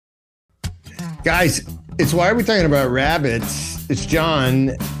Guys, it's Why Are We Talking About Rabbits? It's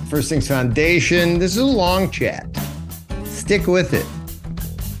John, First Things Foundation. This is a long chat. Stick with it.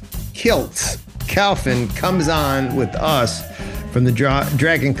 Kilts, Khalfan comes on with us from the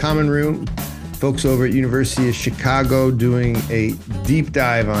Dragon Common Room. Folks over at University of Chicago doing a deep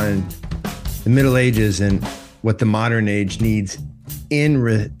dive on the Middle Ages and what the modern age needs in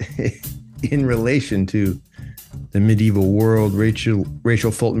relation to the medieval world.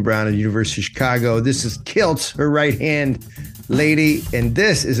 Rachel Fulton Brown at University of Chicago. This is Kilts, her right-hand lady, and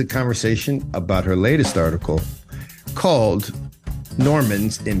this is a conversation about her latest article called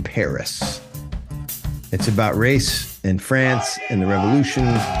Normans in Paris. It's about race and France and the revolution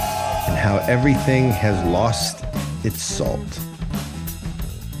and how everything has lost its salt.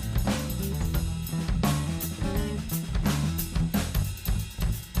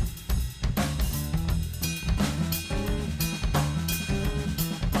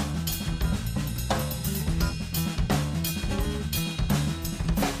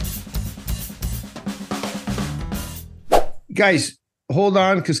 Guys, hold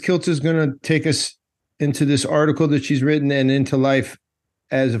on, because Kilts is going to take us into this article that she's written and into life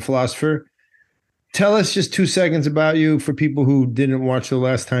as a philosopher. Tell us just 2 seconds about you for people who didn't watch the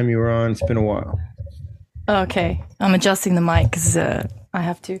last time you were on. It's been a while. Okay. I'm adjusting the mic because I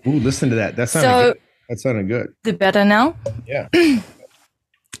have to. Ooh, listen to that. That sounded good. That sounded good. The better now? Yeah.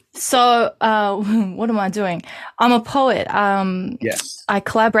 So what am I doing? I'm a poet. Yes. I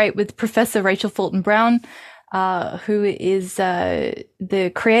collaborate with Professor Rachel Fulton Brown, who is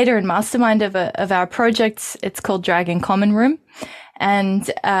the creator and mastermind of our project. It's called Dragon Common Room. And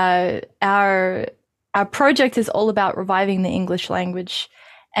our project is all about reviving the English language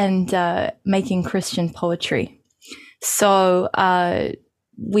and making Christian poetry. So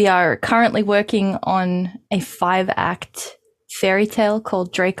we are currently working on a 5-act fairy tale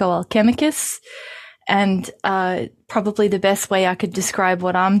called Draco Alchemicus. And probably the best way I could describe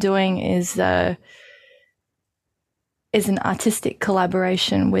what I'm doing is an artistic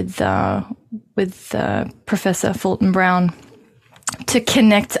collaboration with Professor Fulton Brown to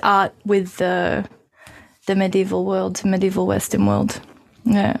connect art with the medieval world, medieval Western world.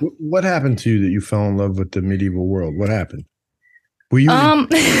 Yeah. What happened to you that you fell in love with the medieval world? What happened? Were you?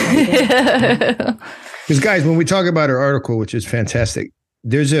 Because guys, when we talk about her article, which is fantastic,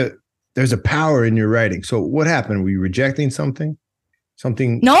 there's a power in your writing. So what happened? Were you rejecting something?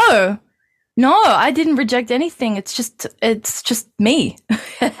 No, I didn't reject anything. It's just me.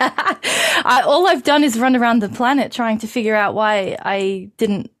 All I've done is run around the planet trying to figure out why I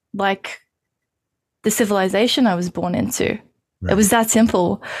didn't like the civilization I was born into. Right. It was that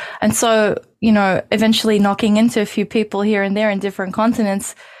simple. And so, eventually knocking into a few people here and there in different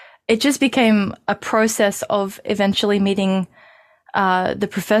continents, it just became a process of eventually meeting the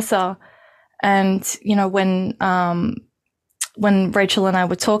professor. And, when Rachel and I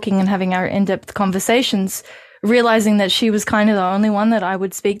were talking and having our in-depth conversations, realizing that she was kind of the only one that I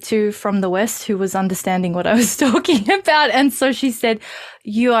would speak to from the West who was understanding what I was talking about. And so she said,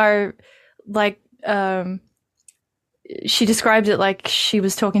 you are like, she described it like she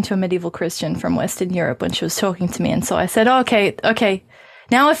was talking to a medieval Christian from Western Europe when she was talking to me. And so I said, okay.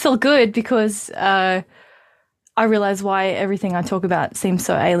 Now I feel good because I realize why everything I talk about seems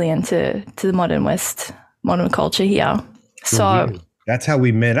so alien to the modern West, modern culture here. So that's how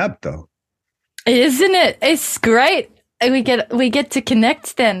we met up, though, isn't it? It's great. We get to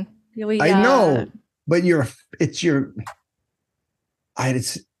connect. Then I know, but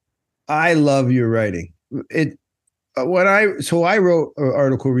I love your writing. I wrote an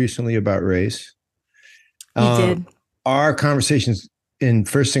article recently about race. You did. Our conversations in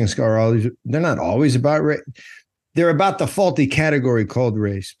First Things they're not always about race. They're about the faulty category called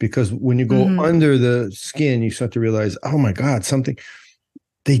race, because when you go under the skin, you start to realize, oh my God,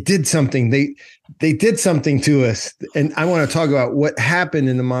 they did something to us. And I want to talk about what happened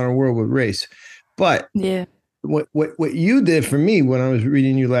in the modern world with race. But yeah, what you did for me when I was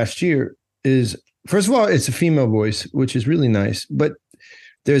reading you last year is, first of all, it's a female voice, which is really nice, but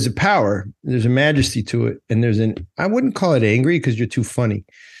there's a power, there's a majesty to it. And I wouldn't call it angry because you're too funny.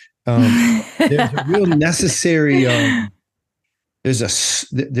 There's a real necessary, there's a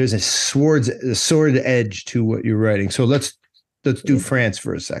sword edge to what you're writing. So let's do France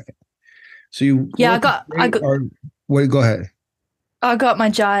for a second. So go ahead. I got my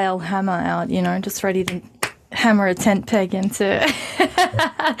Jael hammer out, just ready to hammer a tent peg into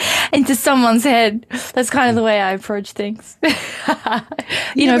someone's head. That's kind of the way I approach things.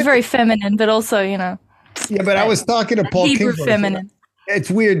 Very feminine, but also, Yeah, but I was talking to Paul Hebrew Kingsworth. feminine.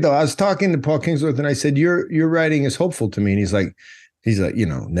 It's weird though. I was talking to Paul Kingsworth and I said, your writing is hopeful to me. And he's like, He's like,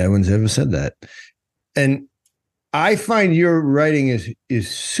 no one's ever said that. And I find your writing is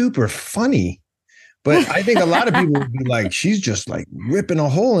super funny, but I think a lot of people would be like, she's just like ripping a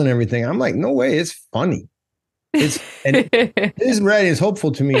hole in everything. I'm like, no way, it's funny. And his writing is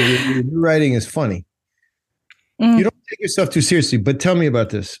hopeful to me. Your writing is funny. You don't take yourself too seriously, but tell me about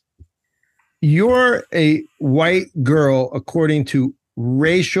this. You're a white girl according to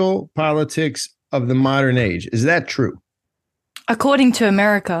racial politics of the modern age. Is that true? According to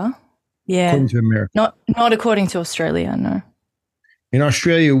America, yeah. According to America. Not according to Australia, no. In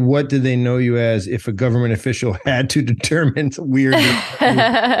Australia, what did they know you as if a government official had to determine weird?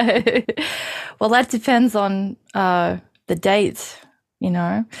 Well, that depends on the date,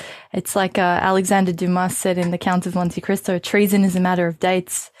 It's like Alexander Dumas said in The Count of Monte Cristo, treason is a matter of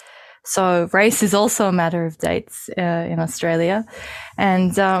dates. So race is also a matter of dates in Australia.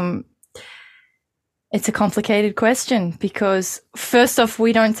 And it's a complicated question because, first off,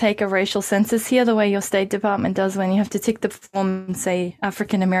 we don't take a racial census here the way your State Department does when you have to tick the form and say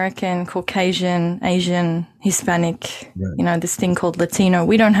African American, Caucasian, Asian, Hispanic, right. This thing called Latino.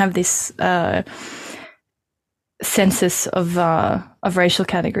 We don't have this census of racial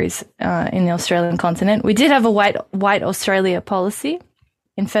categories in the Australian continent. We did have a white Australia policy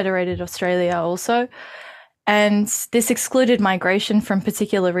in Federated Australia also. And this excluded migration from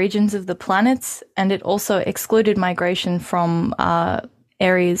particular regions of the planet, and it also excluded migration from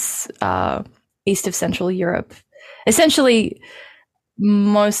areas east of Central Europe. Essentially,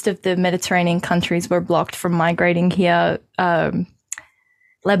 most of the Mediterranean countries were blocked from migrating here.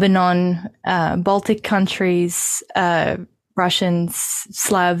 Lebanon, Baltic countries, Russians,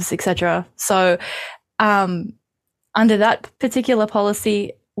 Slavs, etc. So under that particular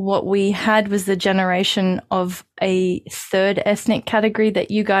policy, what we had was the generation of a third ethnic category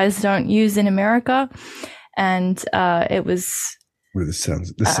that you guys don't use in America. And it was... Well, this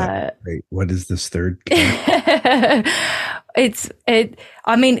sounds great. What is this third category?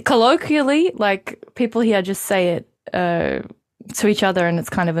 Colloquially, like people here just say it to each other and it's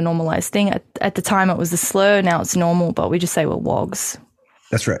kind of a normalized thing. At the time it was a slur, now it's normal, but we just say we're wogs.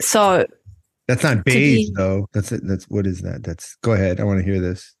 That's right. So... That's not beige, though. That's what is that? Go ahead. I want to hear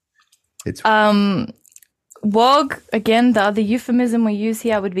this. It's WOG, again, the other euphemism we use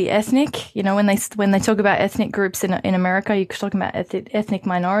here would be ethnic. When they talk about ethnic groups in America, you're talking about ethnic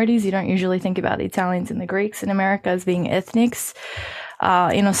minorities. You don't usually think about the Italians and the Greeks in America as being ethnics.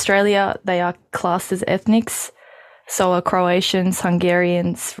 In Australia, they are classed as ethnics. So are Croatians,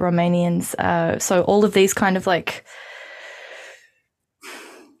 Hungarians, Romanians. So all of these kind of like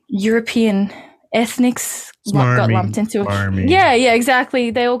European ethnics got lumped into yeah, exactly.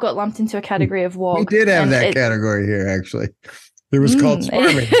 They all got lumped into a category of WOG. We did have that category here, actually. It was called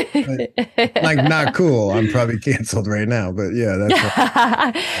smarmy. Like, not cool. I'm probably canceled right now, but yeah, that's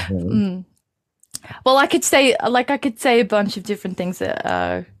right. Well, I could say a bunch of different things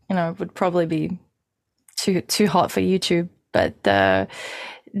that would probably be too hot for YouTube, but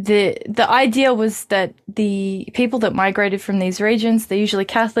the idea was that the people that migrated from these regions, they're usually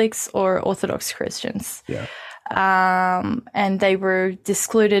Catholics or Orthodox Christians. Yeah. And they were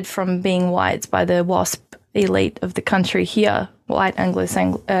excluded from being white by the WASP elite of the country here, white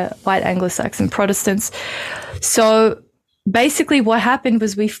Anglo-Saxon Protestants. So basically what happened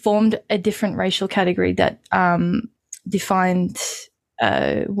was we formed a different racial category that defined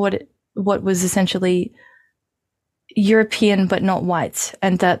what was essentially European but not white,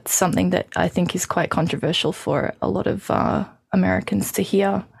 and that's something that I think is quite controversial for a lot of Americans to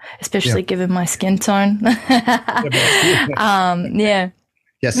hear, especially given my skin tone. Yeah.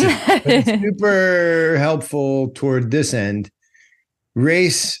 Yes, it's super helpful toward this end.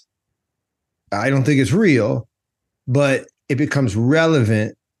 Race, I don't think it's real, but it becomes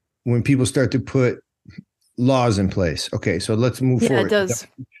relevant when people start to put laws in place. Okay, so let's move forward. It does.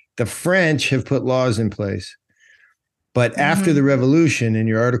 The French have put laws in place. But after the revolution, and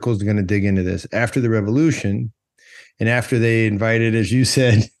your article is going to dig into this, after the revolution, and after they invited, as you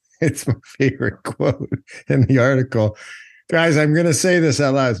said, it's my favorite quote in the article. Guys, I'm going to say this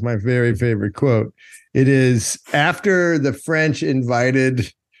out loud. It's my very favorite quote. It is, after the French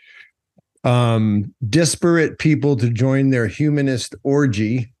invited disparate people to join their humanist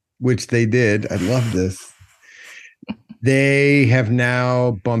orgy, which they did. I love this. They have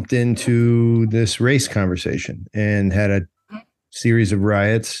now bumped into this race conversation and had a series of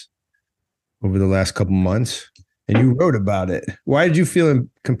riots over the last couple months. And you wrote about it. Why did you feel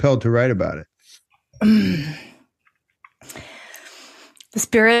compelled to write about it? The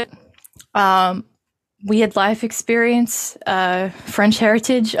spirit, weird life experience, French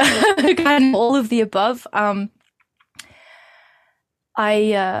heritage, kind of all of the above.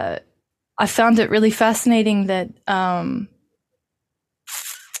 I found it really fascinating that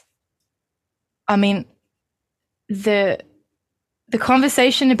I mean the the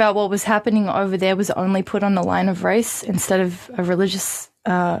conversation about what was happening over there was only put on the line of race instead of a religious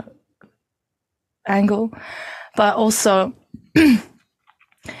angle, but also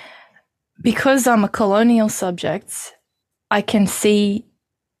because I'm a colonial subject, I can see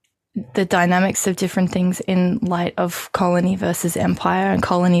the dynamics of different things in light of colony versus empire and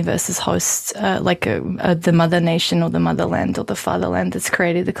colony versus host, like the mother nation or the motherland or the fatherland that's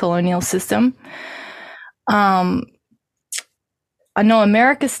created the colonial system. I know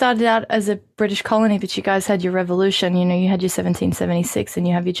America started out as a British colony, but you guys had your revolution. You know, you had your 1776 and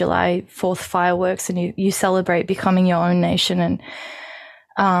you have your July 4th fireworks and you celebrate becoming your own nation.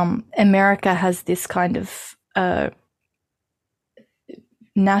 And America has this kind of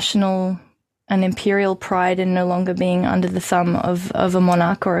national and imperial pride in no longer being under the thumb of a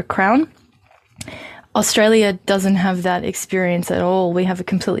monarch or a crown. Australia doesn't have that experience at all. We have a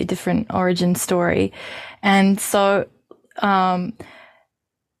completely different origin story. And so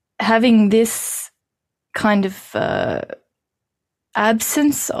having this kind of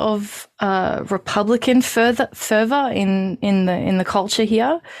absence of Republican fervor in the culture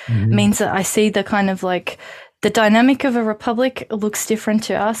here means that I see the kind of like the dynamic of a republic looks different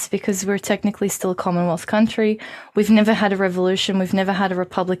to us because we're technically still a Commonwealth country. We've never had a revolution. We've never had a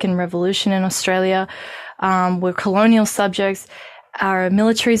Republican revolution in Australia. We're colonial subjects. Our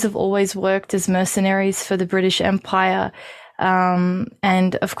militaries have always worked as mercenaries for the British Empire.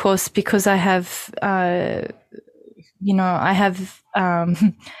 And of course, because I have, I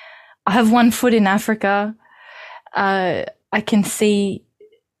have one foot in Africa, I can see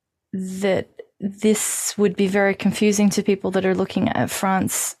that this would be very confusing to people that are looking at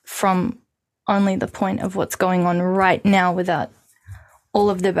France from only the point of what's going on right now without all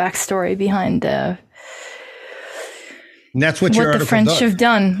of the backstory behind and that's what the French have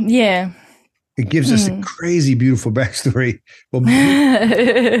done. Yeah. It gives us a crazy, beautiful backstory. Well,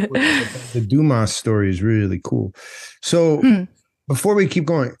 the Dumas story is really cool. So before we keep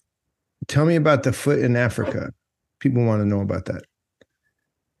going, tell me about the foot in Africa. People want to know about that.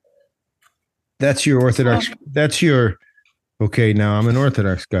 That's your Orthodox. Okay, now I'm an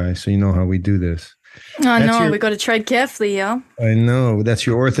Orthodox guy, so you know how we do this. I know, we got to tread carefully, yeah. I know. That's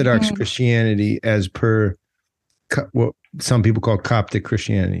your Orthodox Christianity as per what some people call Coptic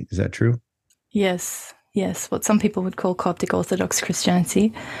Christianity. Is that true? Yes. What some people would call Coptic Orthodox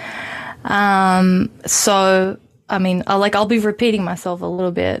Christianity. So, I mean, I'll be repeating myself a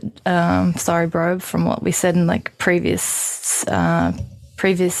little bit. Sorry, bro, from what we said in like previous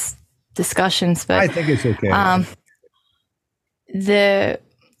discussions, but I think it's okay. The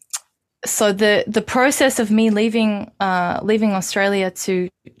process of me leaving Australia to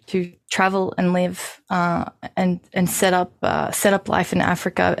travel and live and set up life in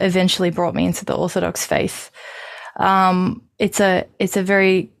Africa eventually brought me into the Orthodox faith. It's a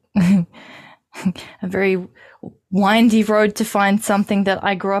very a very windy road to find something that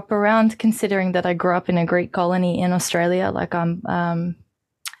I grew up around, considering that I grew up in a Greek colony in Australia. Like I'm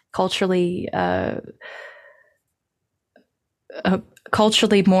culturally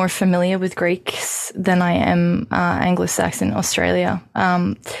more familiar with Greeks than I am Anglo-Saxon Australia.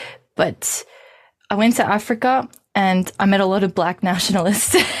 But I went to Africa and I met a lot of black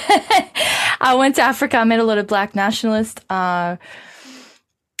nationalists.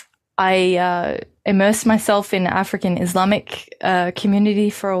 I immersed myself in African Islamic community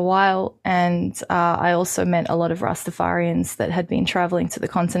for a while, and I also met a lot of Rastafarians that had been traveling to the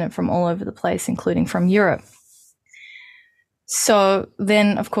continent from all over the place, including from Europe. So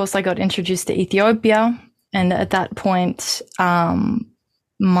then, of course, I got introduced to Ethiopia, and at that point,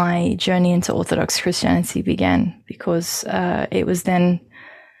 my journey into Orthodox Christianity began, because it was then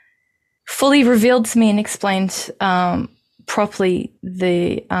fully revealed to me and explained properly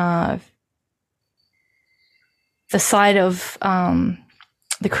the side of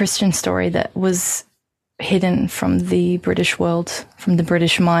the Christian story that was hidden from the British world, from the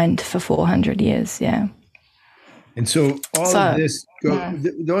British mind for 400 years. Yeah. And so of this,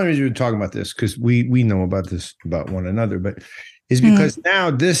 the only reason we're talking about this, because we know about this about one another, but is because now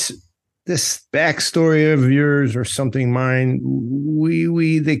this backstory of yours or something mine,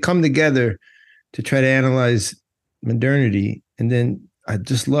 they come together to try to analyze modernity. And then I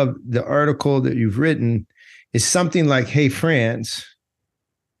just love the article that you've written is something like, "Hey, France,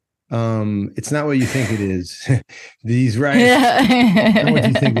 it's not what you think it is. These riots, not what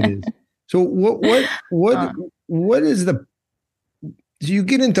you think it is." So what is the? So you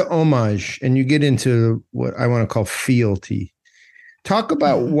get into homage and you get into what I want to call fealty. Talk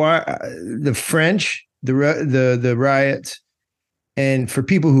about why the French, the riots, and for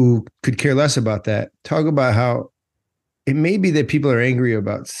people who could care less about that, talk about how it may be that people are angry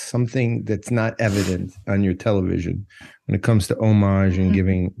about something that's not evident on your television when it comes to homage and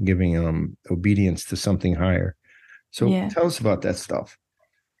giving obedience to something higher. So tell us about that stuff.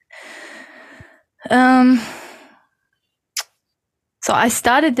 So I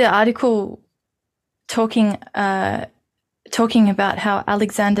started the article talking about how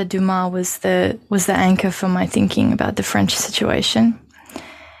Alexander Dumas was the anchor for my thinking about the French situation,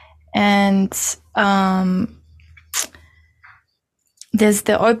 and there's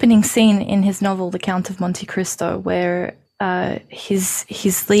the opening scene in his novel The Count of Monte Cristo where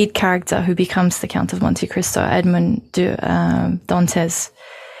his lead character, who becomes the Count of Monte Cristo, Edmond Dantes,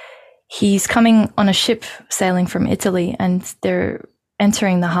 he's coming on a ship sailing from Italy, and they're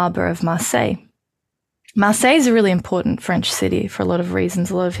entering the harbor of Marseille. Marseille is a really important French city for a lot of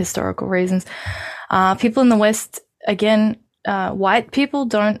reasons, a lot of historical reasons. People in the West, again, white people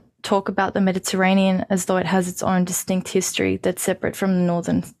don't talk about the Mediterranean as though it has its own distinct history that's separate from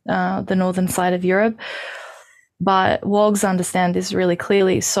the northern side of Europe. But WOGs understand this really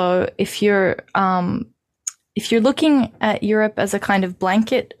clearly. So if you're looking at Europe as a kind of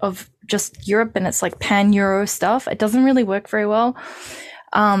blanket of just Europe and it's like pan-Euro stuff, it doesn't really work very well.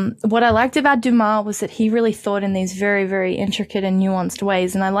 What I liked about Dumas was that he really thought in these very, very intricate and nuanced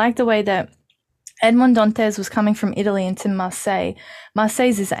ways. And I liked the way that Edmond Dantes was coming from Italy into Marseille. Marseille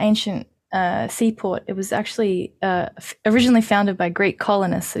is this ancient seaport. It was actually originally founded by Greek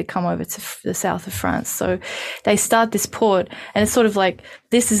colonists that had come over to the south of France. So they start this port, and it's sort of like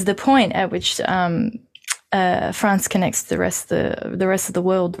this is the point at which France connects to the rest of the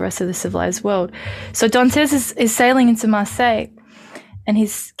world, the rest of the civilized world. So Dantes is sailing into Marseille, and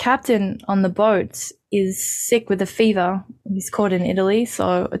his captain on the boat is sick with a fever. He's caught in Italy,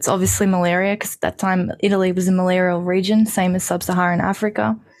 so it's obviously malaria, because at that time Italy was a malarial region, same as sub-Saharan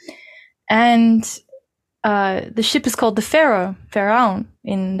Africa. And the ship is called the Pharaon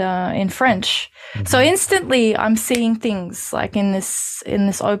in French. Mm-hmm. So instantly I'm seeing things like in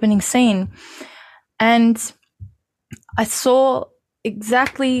this opening scene, and I saw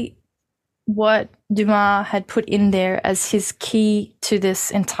exactly what Dumas had put in there as his key to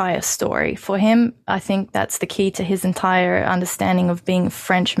this entire story. For him, I think that's the key to his entire understanding of being a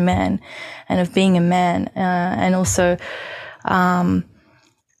French man and of being a man, and also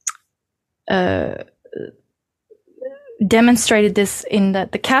demonstrated this in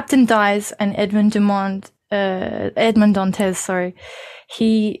that the captain dies and Edmond Dantes,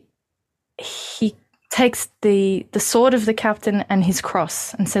 he takes the sword of the captain and his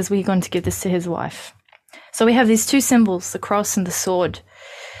cross and says, we're going to give this to his wife. So we have these two symbols, the cross and the sword.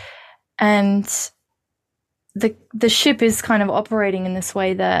 And the ship is kind of operating in this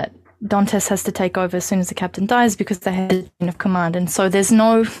way that Dantes has to take over as soon as the captain dies, because they have a chain of command. And so there's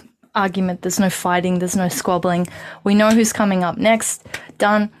no argument, there's no fighting, there's no squabbling. We know who's coming up next.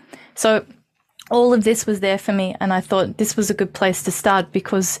 Done. So all of this was there for me, and I thought this was a good place to start,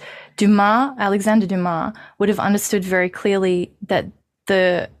 because Alexander Dumas, would have understood very clearly that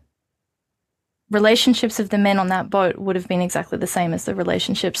the relationships of the men on that boat would have been exactly the same as the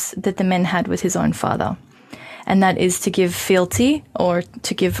relationships that the men had with his own father. And that is to give fealty, or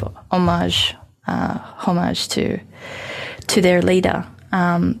to give homage to their leader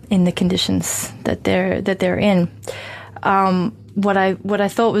in the conditions that they're in. What I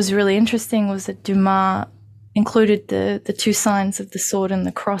thought was really interesting was that Dumas included the two signs of the sword and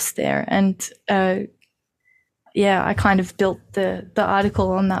the cross there, and I kind of built the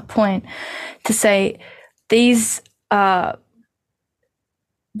article on that point to say these are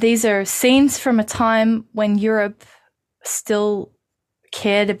scenes from a time when Europe still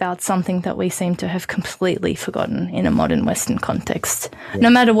cared about something that we seem to have completely forgotten in a modern Western context. Yes. No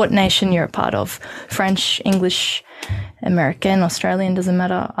matter what nation you're a part of, French, English, American, Australian, doesn't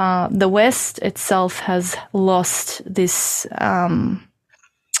matter. The West itself has lost this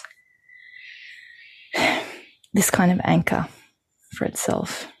this kind of anchor for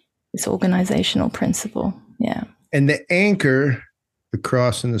itself, this organizational principle. Yeah. And the anchor, the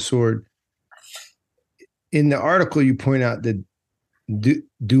cross and the sword, in the article you point out that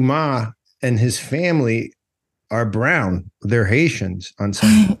Dumas and his family are brown. They're Haitians on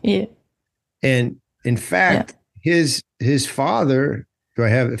some. Yeah. And in fact, his father,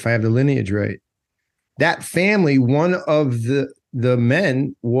 if I have the lineage right, that family, one of the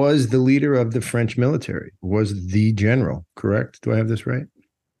men was the leader of the French military, was the general, correct? Do I have this right?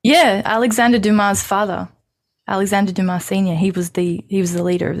 Yeah, Alexander Dumas' father, Alexander Dumas Senior, he was the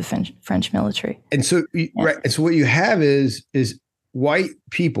leader of the French military. And so, right. And so what you have is white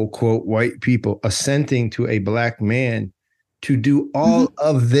people, quote, white people assenting to a black man to do all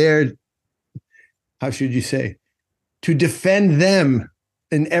of their, how should you say, to defend them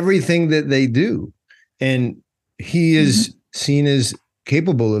in everything that they do. And he is seen as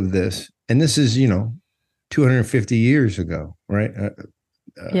capable of this. And this is, 250 years ago, right?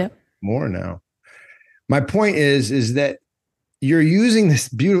 More now. My point is that you're using this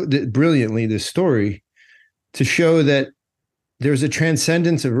brilliantly, this story, to show that there's a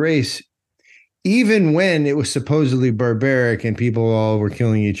transcendence of race, even when it was supposedly barbaric and people all were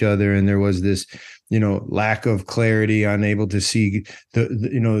killing each other, and there was this, lack of clarity, unable to see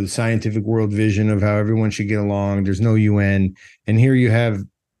the scientific world vision of how everyone should get along. There's no UN, and here you have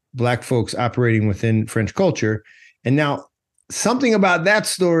Black folks operating within French culture, and now something about that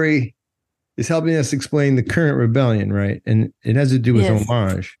story is helping us explain the current rebellion, right? And it has to do with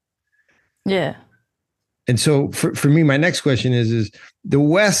homage. Yeah. And so for me, my next question is the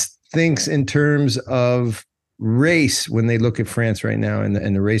West thinks in terms of race when they look at France right now and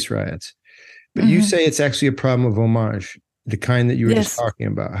the race riots. But you say it's actually a problem of homage, the kind that you were just talking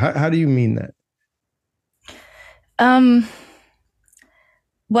about. How do you mean that?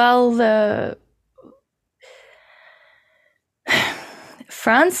 Well,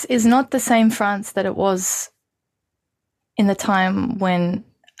 France is not the same France that it was in the time when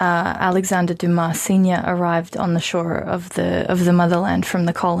Alexander Dumas Sr. arrived on the shore of the motherland from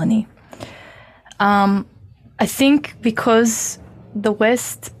the colony. I think because the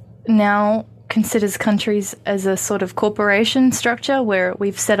West now considers countries as a sort of corporation structure where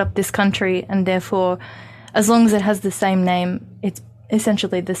we've set up this country, and therefore, as long as it has the same name, it's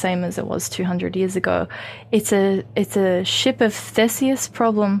essentially the same as it was 200 years ago. It's a ship of Theseus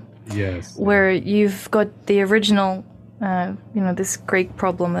problem. Yes. Where you've got the original, this Greek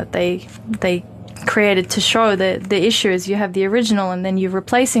problem that they created to show that the issue is you have the original and then you're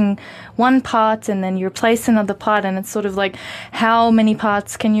replacing one part and then you replace another part, and it's sort of like, how many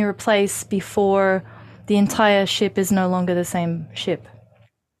parts can you replace before the entire ship is no longer the same ship?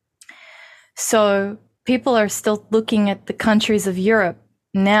 So people are still looking at the countries of Europe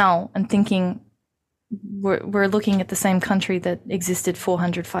now and thinking we're looking at the same country that existed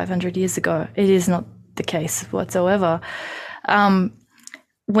 400, 500 years ago. It is not the case whatsoever.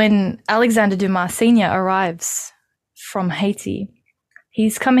 When Alexander Dumas Sr. arrives from Haiti,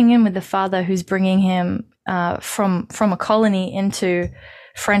 he's coming in with a father who's bringing him from a colony into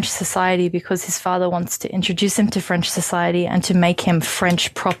French society because his father wants to introduce him to French society and to make him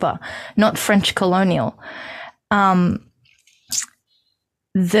French proper, not French colonial.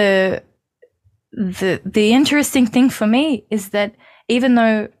 The interesting thing for me is that even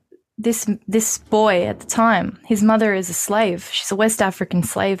though this boy at the time, his mother is a slave, she's a West African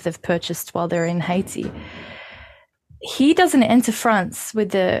slave they've purchased while they're in Haiti, he doesn't enter France with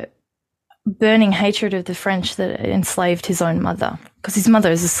the burning hatred of the French that enslaved his own mother, because his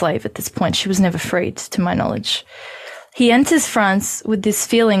mother is a slave at this point. She was never freed, to my knowledge. He enters France with this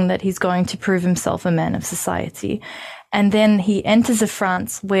feeling that he's going to prove himself a man of society. And then he enters a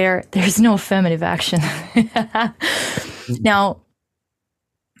France where there's no affirmative action. Now,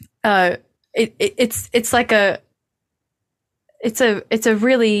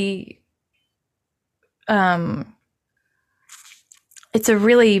 it's a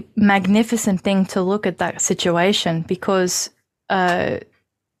really magnificent thing to look at that situation, because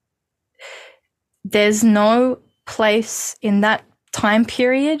there's no place in that time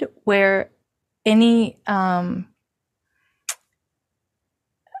period where any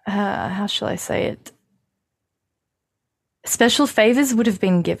how shall I say it? Special favors would have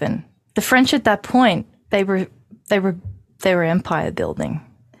been given. The French at that point, they were empire building.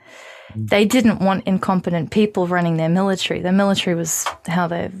 They didn't want incompetent people running their military. Their military was how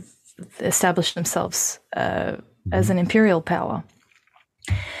they established themselves as an imperial power.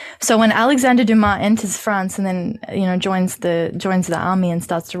 So when Alexander Dumas enters France and then joins the army and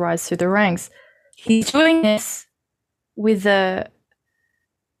starts to rise through the ranks, he's doing this with a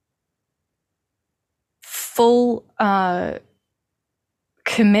full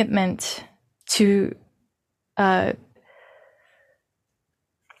commitment to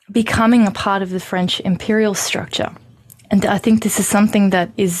becoming a part of the French imperial structure. And I think this is something that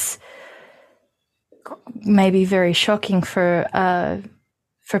is maybe very shocking for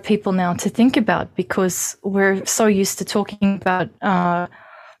people now to think about, because we're so used to talking about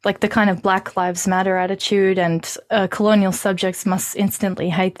like the kind of Black Lives Matter attitude, and colonial subjects must instantly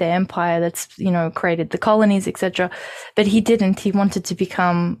hate their empire that's created the colonies, etc. But he didn't. He wanted to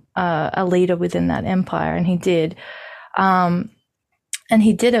become a leader within that empire, and he did. And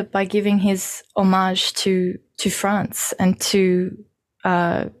he did it by giving his homage to France and to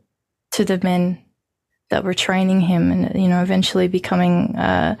the men that were training him, and eventually becoming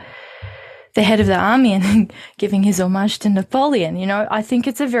the head of the army and giving his homage to Napoleon. I think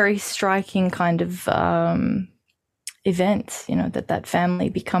it's a very striking kind of event. That family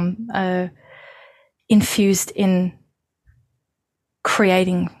become infused in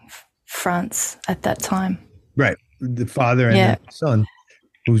creating France at that time. Right, the father and the son,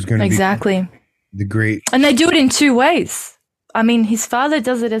 who's going to exactly be the great. And they do it in two ways. I mean, his father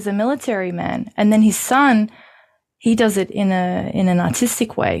does it as a military man, and then his son, he does it in an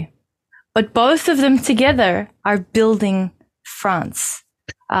artistic way. But both of them together are building France.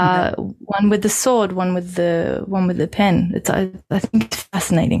 One with the sword, one with the pen. I think it's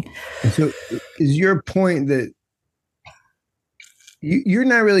fascinating. And so, is your point that you're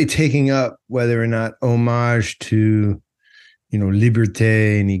not really taking up whether or not homage to,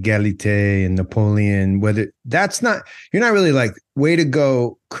 liberté and égalité and Napoleon, whether that's not, you're not really like, way to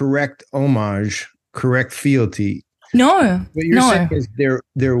go, correct homage, correct fealty. No, what you're saying is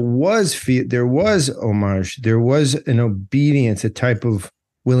there was homage, there was an obedience, a type of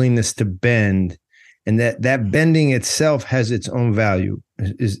willingness to bend, and that bending itself has its own value.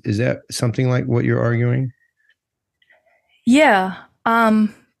 Is that something like what you're arguing? Yeah.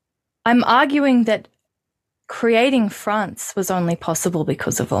 I'm arguing that creating France was only possible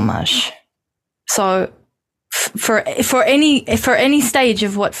because of homage. So for any stage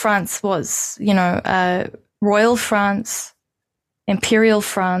of what France was, royal France, imperial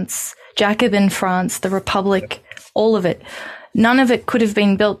France, Jacobin France, the Republic, all of it, none of it could have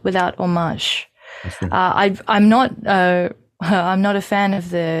been built without homage. I'm not a fan of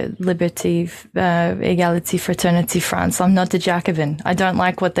the Liberté, Égalité, Fraternity France. I'm not a Jacobin. I don't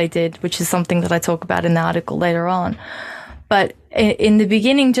like what they did, which is something that I talk about in the article later on. But in the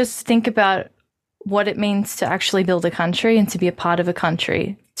beginning, just think about what it means to actually build a country and to be a part of a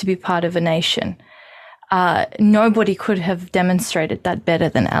country, to be part of a nation. Nobody could have demonstrated that better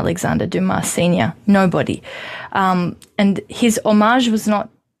than Alexander Dumas Sr. Nobody. And his homage was not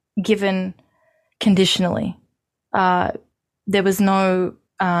given conditionally. There was no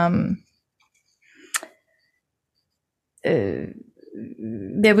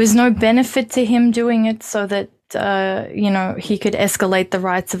benefit to him doing it so that he could escalate the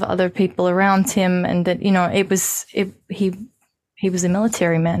rights of other people around him, and that he was a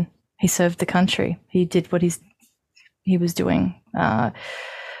military man. He served the country. He did what he was doing. I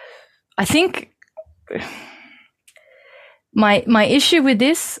think my issue with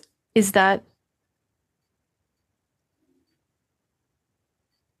this is that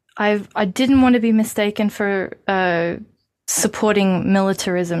I didn't want to be mistaken for supporting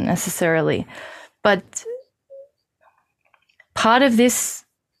militarism necessarily, but part of this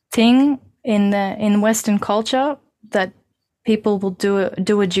thing in Western culture that people will do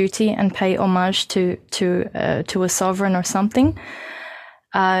a duty and pay homage to a sovereign or something.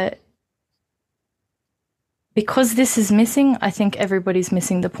 Because this is missing, I think everybody's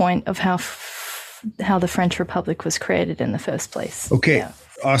missing the point of how the French Republic was created in the first place. Okay, yeah.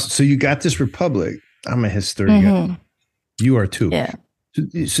 Awesome. So you got this republic. I'm a historian. Mm-hmm. You are too. Yeah.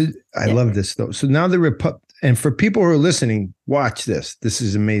 So I love this though. So now the republic, and for people who are listening, watch this. This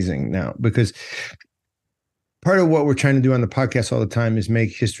is amazing now, because part of what we're trying to do on the podcast all the time is make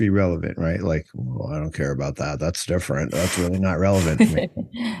history relevant, right? Like, well, I don't care about that. That's different. That's really not relevant to me.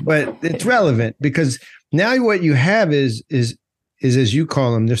 But it's relevant because now what you have is as you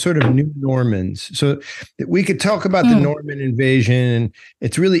call them, they're sort of new Normans. So we could talk about the Norman invasion, and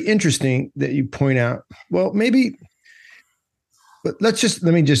it's really interesting that you point out, well, maybe, but let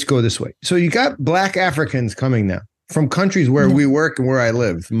me just go this way. So you got Black Africans coming now from countries where we work and where I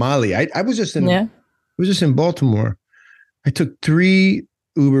live, Mali. I was just in Baltimore. I took 3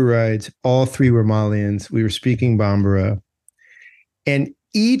 Uber rides. All 3 were Malians. We were speaking Bambara. And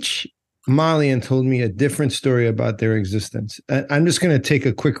each Malian told me a different story about their existence. I'm just going to take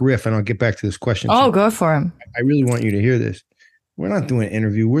a quick riff and I'll get back to this question. Oh, go for him. I really want you to hear this. We're not doing an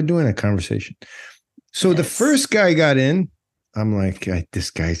interview. We're doing a conversation. So the first guy got in. I'm like, this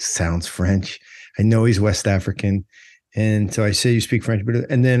guy sounds French. I know he's West African. And so I say, you speak French,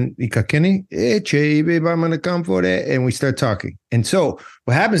 and then and we start talking. And so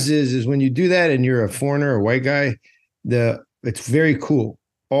what happens is when you do that and you're a foreigner or a white guy, it's very cool.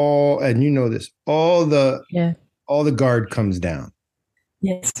 And you know this, all the guard comes down.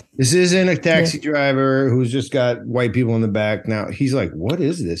 Yes. This isn't a taxi driver who's just got white people in the back. Now he's like, what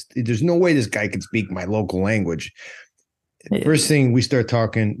is this? There's no way this guy can speak my local language. First thing we start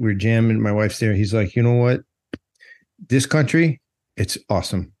talking, we're jamming. My wife's there. He's like, you know what? This country, it's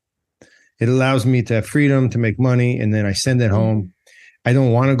awesome. It allows me to have freedom to make money, and then I send it home. I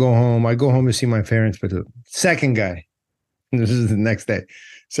don't want to go home. I go home to see my parents. But the second guy, this is the next day,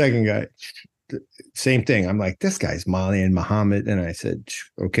 second guy, same thing. I'm like, this guy's Mali and Muhammad. And I said,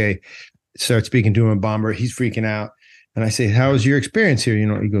 okay. Start speaking to him in Bomber. He's freaking out. And I say, how was your experience here?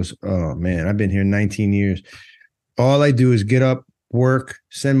 He goes, oh, man, I've been here 19 years. All I do is get up, work,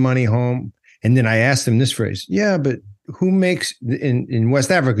 send money home. And then I asked him this phrase. Yeah, but who makes, in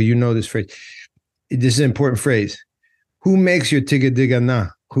West Africa, this phrase. This is an important phrase. Who makes your tiga diga na?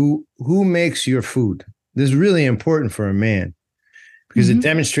 Who makes your food? This is really important for a man because it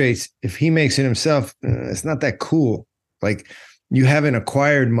demonstrates if he makes it himself, it's not that cool. Like you haven't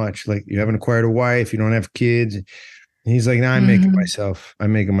acquired much. Like you haven't acquired a wife. You don't have kids. And he's like, I'm making myself.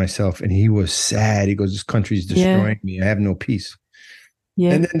 I'm making myself. And he was sad. He goes, this country's destroying me. I have no peace.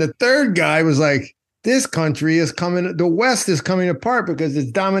 Yeah. And then the third guy was like, this country is coming, the West is coming apart because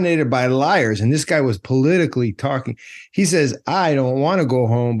it's dominated by liars. And this guy was politically talking. He says, I don't want to go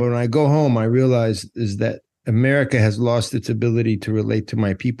home, but when I go home, I realize is that America has lost its ability to relate to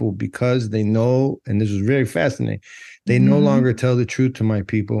my people because they know, and this was very fascinating, they no longer tell the truth to my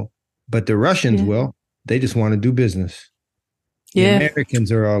people, but the Russians will. They just want to do business. The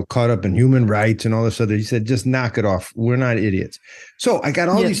Americans are all caught up in human rights and all this other. He said, just knock it off. We're not idiots. So I got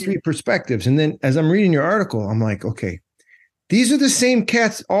all these three perspectives. And then as I'm reading your article, I'm like, okay, these are the same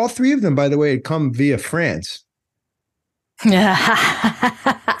cats. All three of them, by the way, had come via France. Yeah.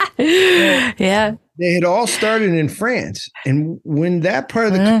 They had all started in France. And when that part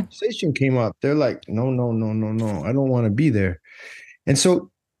of the conversation came up, they're like, no. I don't want to be there. And so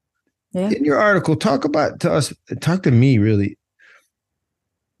in your article, talk to me really.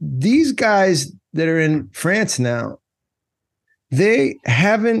 These guys that are in France now, they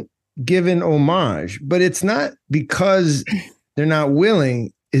haven't given homage, but it's not because they're not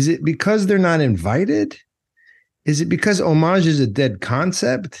willing. Is it because they're not invited? Is it because homage is a dead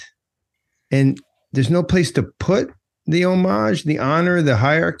concept and there's no place to put the homage, the honor, the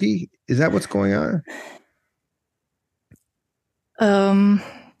hierarchy? Is that what's going on?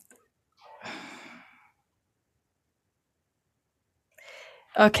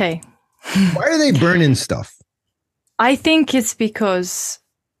 Okay. Why are they burning stuff? I think it's because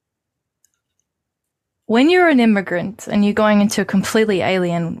when you're an immigrant and you're going into a completely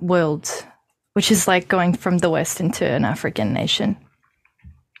alien world, which is like going from the West into an African nation,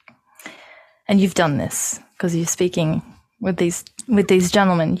 and you've done this because you're speaking with these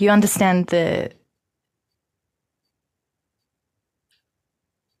gentlemen, you understand the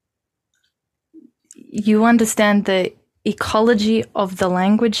ecology of the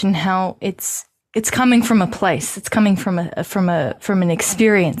language and how it's coming from a place. It's coming from an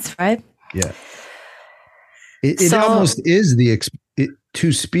experience, right? Yeah. It almost is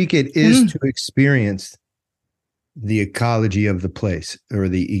to speak. It is to experience the ecology of the place or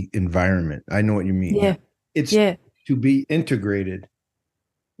the environment. I know what you mean. Yeah. It's to be integrated.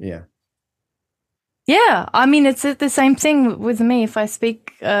 Yeah. Yeah, I mean, it's the same thing with me. If I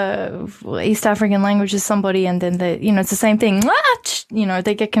speak East African language to somebody and then it's the same thing.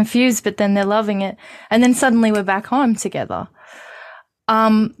 They get confused, but then they're loving it. And then suddenly we're back home together.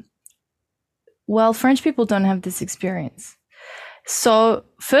 Well, French people don't have this experience. So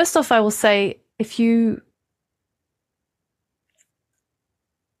first off, I will say, if you're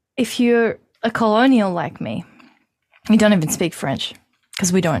a colonial like me, you don't even speak French.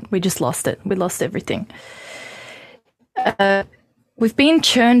 Because we don't. We just lost it. We lost everything. We've been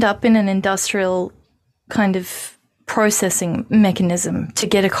churned up in an industrial kind of processing mechanism to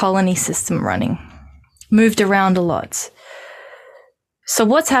get a colony system running. Moved around a lot. So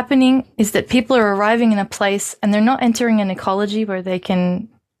what's happening is that people are arriving in a place and they're not entering an ecology where they can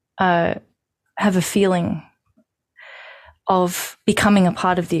have a feeling of becoming a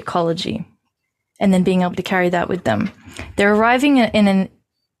part of the ecology and then being able to carry that with them. They're arriving in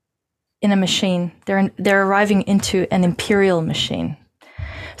a machine. They're arriving into an imperial machine.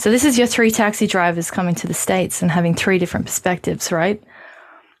 So this is your three taxi drivers coming to the States and having three different perspectives, right?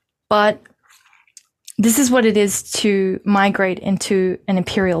 But this is what it is to migrate into an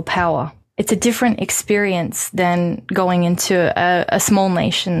imperial power. It's a different experience than going into a small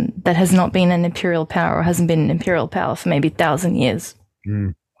nation that has not been an imperial power or hasn't been an imperial power for maybe 1,000 years.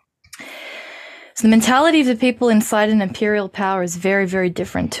 Mm. So the mentality of the people inside an imperial power is very, very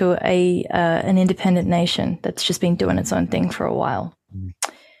different to an independent nation that's just been doing its own thing for a while. Mm.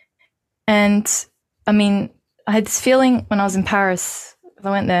 And I mean, I had this feeling when I was in Paris.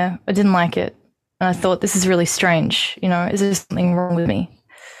 I went there, I didn't like it. And I thought, this is really strange. Is there something wrong with me?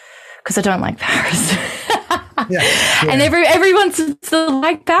 Because I don't like Paris. Yeah. And everyone's to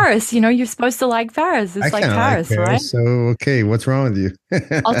like Paris. You're supposed to like Paris. It's like Paris, like Paris, right? So, okay, what's wrong with you?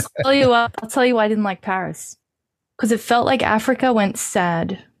 I'll tell you what. I'll tell you why I didn't like Paris. Because it felt like Africa went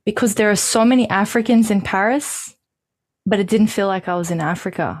sad. Because there are so many Africans in Paris, but it didn't feel like I was in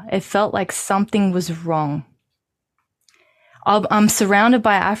Africa. It felt like something was wrong. I'm surrounded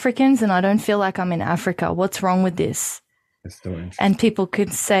by Africans and I don't feel like I'm in Africa. What's wrong with this? And people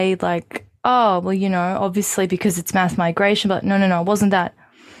could say like, oh, well, obviously because it's mass migration, but no, it wasn't that.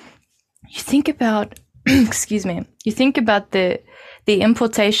 You think about, excuse me, you think about the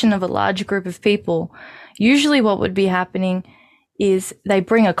importation of a large group of people. Usually what would be happening is they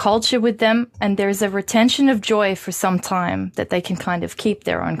bring a culture with them and there's a retention of joy for some time that they can kind of keep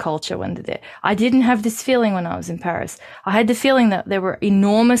their own culture when they're there. I didn't have this feeling when I was in Paris. I had the feeling that there were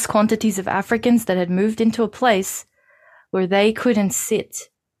enormous quantities of Africans that had moved into a place where they couldn't sit.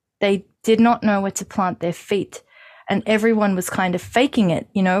 They did not know where to plant their feet. And everyone was kind of faking it.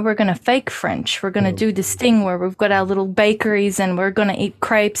 We're going to fake French. We're going to do this thing where we've got our little bakeries and we're going to eat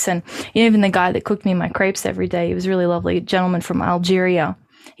crepes. And even the guy that cooked me my crepes every day, he was a really lovely gentleman from Algeria.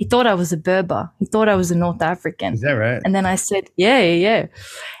 He thought I was a Berber. He thought I was a North African. Is that right? And then I said, yeah.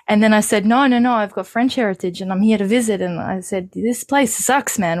 And then I said, no, I've got French heritage and I'm here to visit. And I said, this place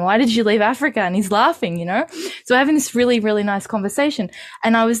sucks, man. Why did you leave Africa? And he's laughing, So having this really, really nice conversation.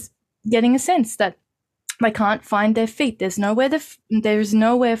 And I was getting a sense that they can't find their feet. There's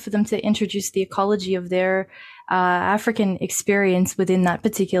nowhere for them to introduce the ecology of their African experience within that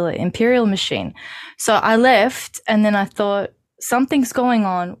particular imperial machine. So I left and then I thought, something's going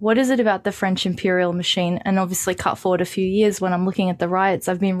on. What is it about the French imperial machine? And obviously cut forward a few years when I'm looking at the riots,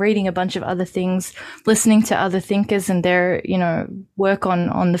 I've been reading a bunch of other things, listening to other thinkers and their, work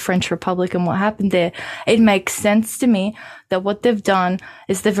on the French Republic and what happened there. It makes sense to me that what they've done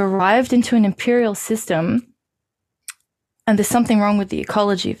is they've arrived into an imperial system and there's something wrong with the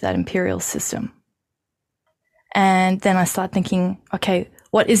ecology of that imperial system. And then I start thinking, okay,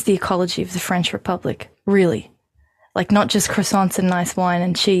 what is the ecology of the French Republic, really? Like not just croissants and nice wine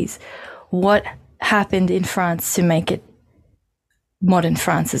and cheese. What happened in France to make it modern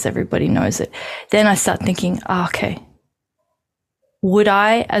France as everybody knows it? Then I start thinking, okay, would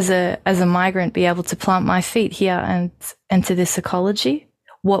I as a migrant be able to plant my feet here and enter this ecology?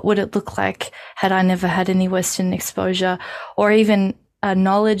 What would it look like had I never had any Western exposure or even a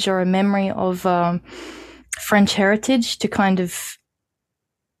knowledge or a memory of French heritage to kind of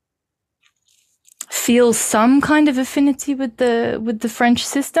feel some kind of affinity with the French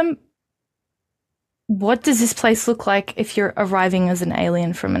system? What does this place look like if you're arriving as an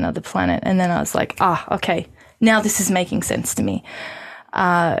alien from another planet? And then I was like, okay, now this is making sense to me.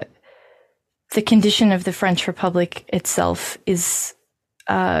 The condition of the French Republic itself is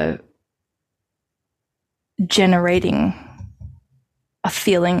generating a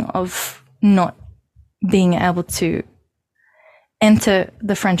feeling of not being able to enter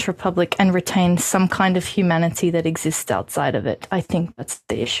the French Republic and retain some kind of humanity that exists outside of it. I think that's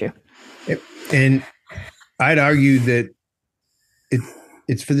the issue. And I'd argue that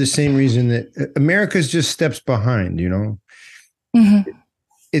it's for the same reason that America's just steps behind, Mm-hmm.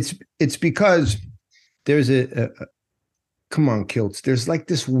 It's because there's a come on, Kilts. There's like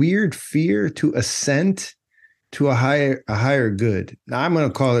this weird fear to ascent to a higher good. Now I'm going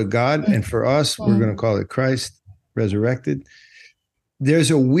to call it God. And for us, we're going to call it Christ resurrected.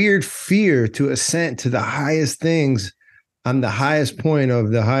 There's a weird fear to ascent to the highest things on the highest point of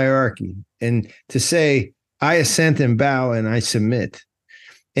the hierarchy. And to say, I assent and bow and I submit.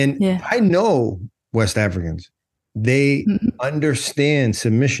 And I know West Africans, they understand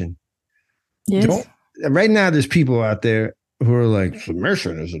submission. Yes. Right now, there's people out there who are like,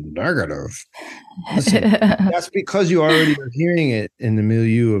 submission is a negative. Listen, that's because you already are hearing it in the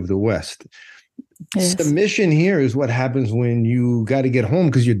milieu of the West. Yes. Submission here is what happens when you got to get home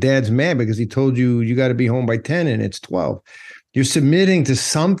because your dad's mad because he told you got to be home by 10 and it's 12. You're submitting to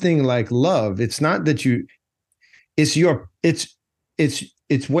something like love. It's not that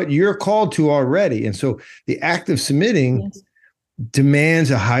it's what you're called to already. And so the act of submitting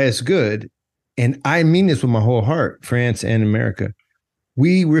demands a highest good. And I mean this with my whole heart, France and America.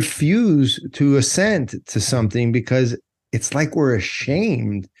 We refuse to assent to something because it's like we're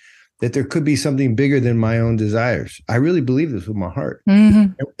ashamed that there could be something bigger than my own desires. I really believe this with my heart.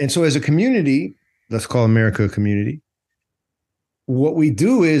 Mm-hmm. And so as a community, let's call America a community, what we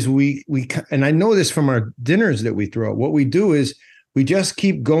do is we and I know this from our dinners that we throw, what we do is we just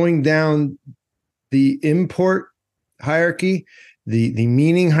keep going down the import hierarchy, the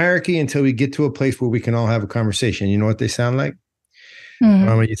meaning hierarchy until we get to a place where we can all have a conversation. You know what they sound like? Mm-hmm.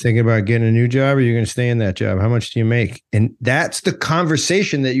 Are you thinking about getting a new job, or you're going to stay in that job? How much do you make? And that's the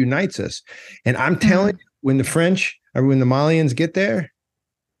conversation that unites us. And I'm telling you, when the French or when the Malians get there,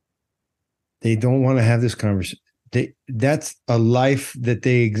 they don't want to have this conversation. That's a life that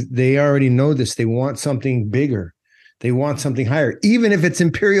they already know this. They want something bigger. They want something higher, even if it's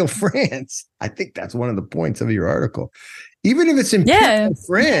Imperial France. I think that's one of the points of your article. Even if it's Imperial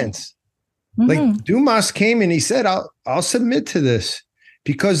France, like Dumas came and he said, I'll submit to this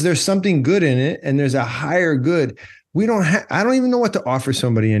because there's something good in it and there's a higher good. I don't even know what to offer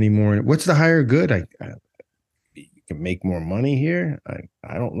somebody anymore. What's the higher good? You can make more money here.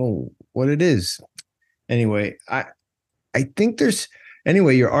 I don't know what it is. Anyway, I think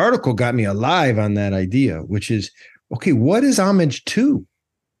your article got me alive on that idea, which is, okay, what is homage to?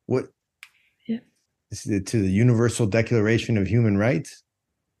 What is it to the Universal Declaration of Human Rights?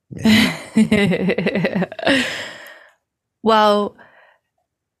 Well,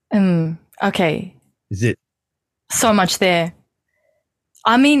 okay. Is it so much there?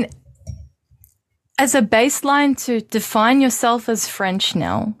 I mean, as a baseline to define yourself as French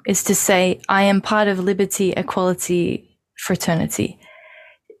now is to say, I am part of liberty, equality, fraternity.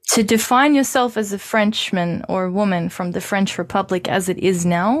 To define yourself as a Frenchman or a woman from the French Republic as it is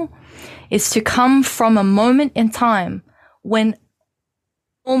now is to come from a moment in time when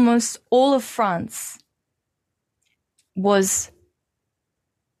almost all of France was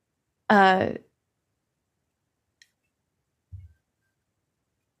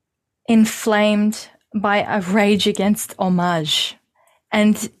inflamed by a rage against homage.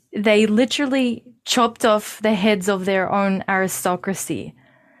 And they literally chopped off the heads of their own aristocracy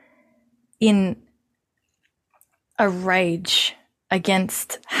in a rage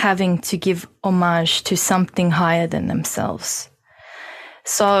against having to give homage to something higher than themselves.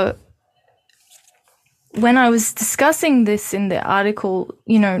 So when I was discussing this in the article,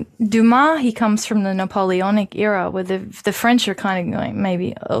 Dumas, he comes from the Napoleonic era where the French are kind of going,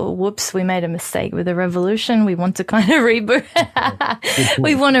 maybe, oh, whoops, we made a mistake with the revolution. We want to kind of reboot.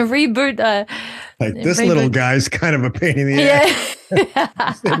 We want to reboot. This little guy's kind of a pain in the ass.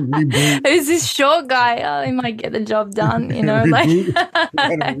 Yeah. Who's this short guy? Oh, he might get the job done, reboot.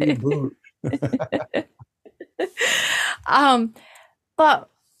 But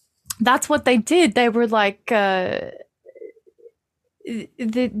that's what they did. They were like, the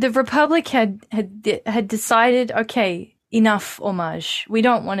Republic had decided, okay, enough homage. We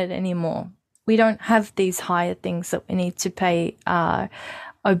don't want it anymore. We don't have these higher things that we need to pay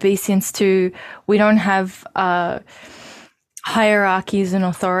obeisance to. We don't have hierarchies and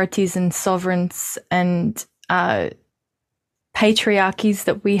authorities and sovereigns and patriarchies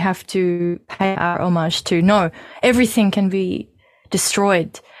that we have to pay our homage to. No, everything can be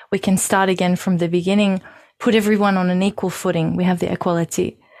destroyed. We can start again from the beginning, put everyone on an equal footing. We have the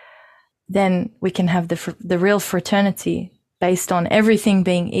equality. Then we can have the real fraternity based on everything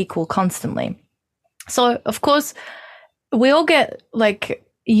being equal constantly. So, of course, we all get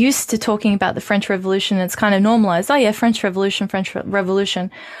used to talking about the French Revolution. It's kind of normalized. Oh yeah, French Revolution.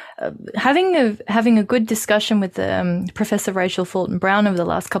 Having a good discussion with Professor Rachel Fulton Brown over the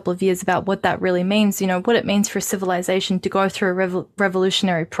last couple of years about what that really means, what it means for civilization to go through a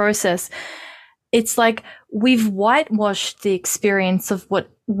revolutionary process. It's like we've whitewashed the experience of what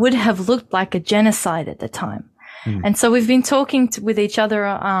would have looked like a genocide at the time. And so we've been talking with each other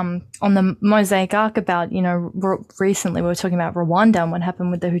on the Mosaic Arc about, recently we were talking about Rwanda and what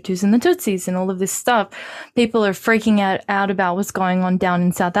happened with the Hutus and the Tutsis and all of this stuff. People are freaking out about what's going on down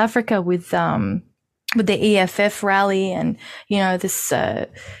in South Africa with the EFF rally and,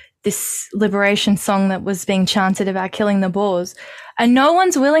 this liberation song that was being chanted about killing the Boers. And no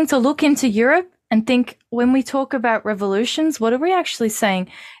one's willing to look into Europe and think, when we talk about revolutions, what are we actually saying?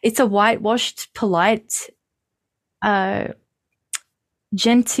 It's a whitewashed, polite,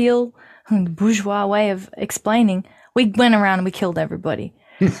 genteel, bourgeois way of explaining. We went around and we killed everybody.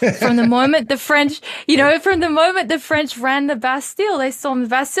 From the moment the French, ran the Bastille, they stormed the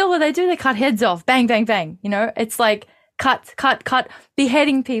Bastille. What they do? They cut heads off. Bang, bang, bang. It's like cut,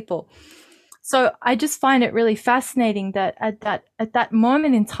 beheading people. So I just find it really fascinating that at that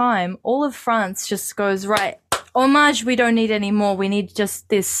moment in time, all of France just goes, right, homage, we don't need anymore. We need just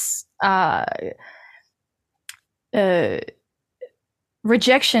this,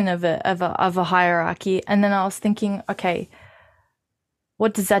 rejection of a hierarchy. And then I was thinking, okay,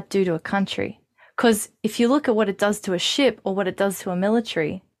 what does that do to a country? Because if you look at what it does to a ship or what it does to a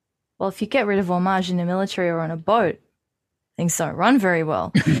military, well, if you get rid of homage in a military or on a boat, things don't run very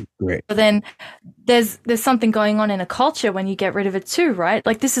well. Great. But then there's something going on in a culture when you get rid of it too, right?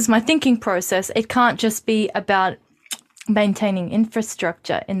 Like, this is my thinking process. It can't just be about maintaining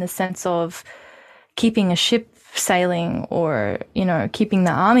infrastructure in the sense of keeping a ship sailing or, keeping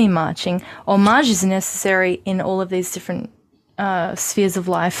the army marching. Homage is necessary in all of these different spheres of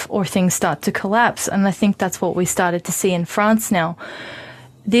life, or things start to collapse. And I think that's what we started to see in France now.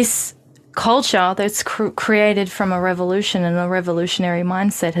 This culture that's created from a revolution and a revolutionary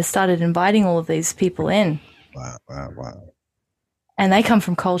mindset has started inviting all of these people in. Wow, wow, wow. And they come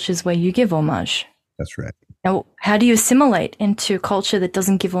from cultures where you give homage. That's right. Now, how do you assimilate into a culture that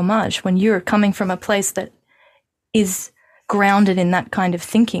doesn't give homage when you're coming from a place that is grounded in that kind of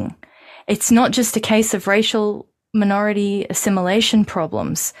thinking? It's not just a case of racial minority assimilation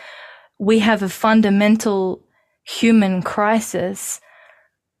problems. We have a fundamental human crisis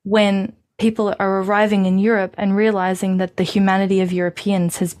when people are arriving in Europe and realizing that the humanity of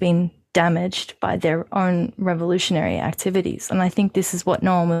Europeans has been damaged by their own revolutionary activities. And I think this is what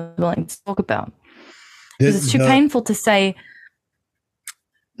no one was willing to talk about. Because it's too painful to say,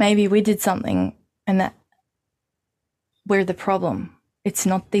 maybe we did something and that we're the problem. It's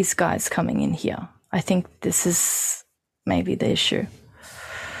not these guys coming in here. I think this is maybe the issue.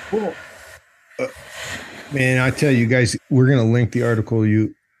 Well, man, I tell you guys, we're going to link the article.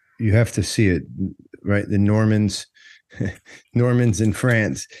 You have to see it, right? The Normans in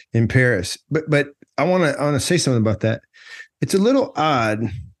France, in Paris. But I want to say something about that. It's a little odd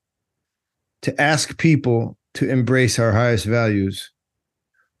to ask people to embrace our highest values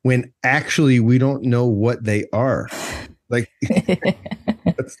when actually we don't know what they are. Like,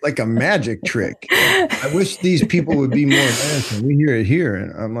 it's like a magic trick. I wish these people would be more American. We hear it here.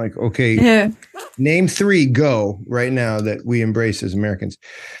 And I'm like, okay, name 3, go right now that we embrace as Americans.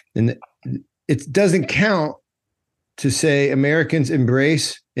 And it doesn't count to say Americans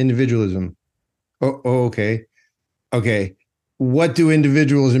embrace individualism. Oh, okay. Okay. What do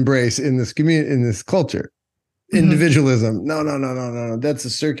individuals embrace in this community, in this culture? Individualism. No. That's a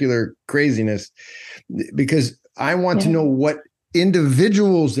circular craziness, because I want to know what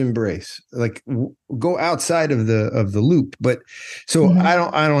individuals embrace. Like, go outside of the loop. But so I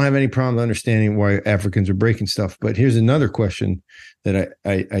don't have any problem understanding why Africans are breaking stuff. But here's another question that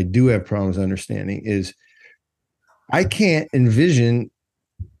I do have problems understanding is, I can't envision,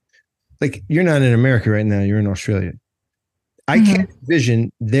 like, you're not in America right now, you're in Australia. I can't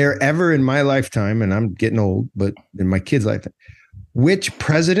envision there ever in my lifetime, and I'm getting old, but in my kids' lifetime, which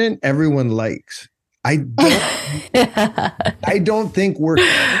president everyone likes. I don't think we're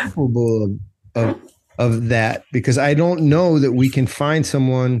capable of that, because I don't know that we can find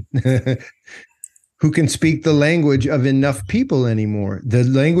someone who can speak the language of enough people anymore. The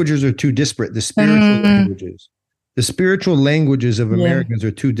languages are too disparate. The spiritual languages of Americans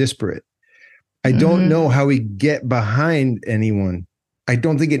are too disparate. I don't know how we get behind anyone. I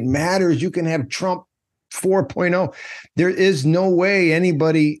don't think it matters. You can have Trump 4.0. There is no way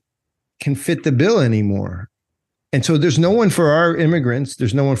anybody can fit the bill anymore. And so there's no one for our immigrants.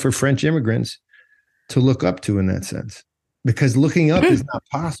 There's no one for French immigrants to look up to in that sense, because looking up is not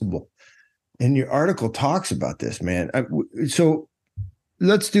possible. And your article talks about this, man. So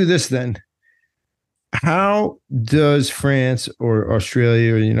let's do this then. How does France or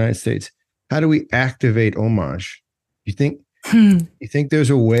Australia or the United States, how do we activate homage? You think there's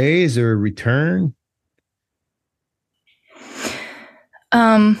a way? Is there a return?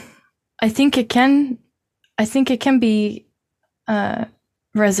 I think it can be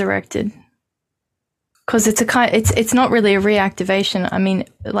resurrected, because it's not really a reactivation. I mean,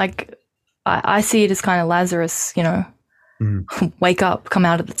 like, I see it as kind of Lazarus, wake up, come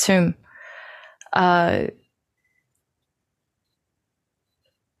out of the tomb.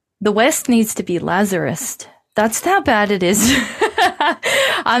 The West needs to be Lazarus. That's how bad it is.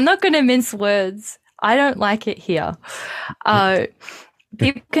 I'm not going to mince words. I don't like it here.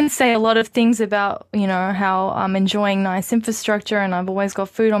 People can say a lot of things about, how I'm enjoying nice infrastructure and I've always got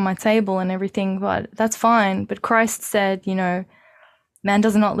food on my table and everything, but that's fine. But Christ said, man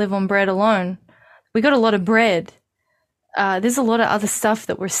does not live on bread alone. We got a lot of bread. There's a lot of other stuff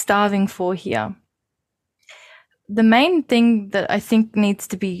that we're starving for here. The main thing that I think needs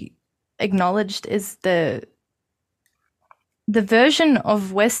to be acknowledged is the version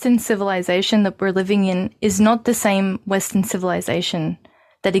of Western civilization that we're living in is not the same Western civilization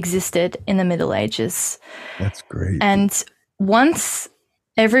that existed in the Middle Ages. That's great. And once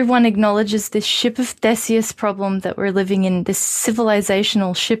everyone acknowledges this ship of Theseus problem that we're living in, this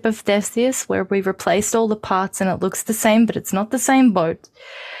civilizational ship of Theseus, where we've replaced all the parts and it looks the same, but it's not the same boat.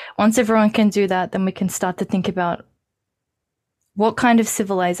 Once everyone can do that, then we can start to think about what kind of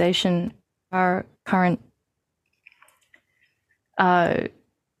civilization our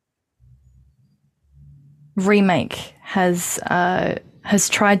remake has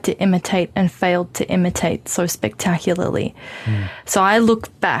tried to imitate and failed to imitate so spectacularly. So I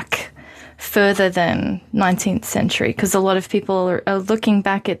look back further than 19th century, because a lot of people are looking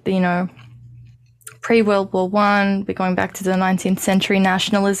back at, pre-World War One. We're going back to the 19th century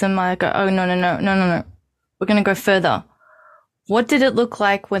nationalism. I go, oh, no. We're going to go further. What did it look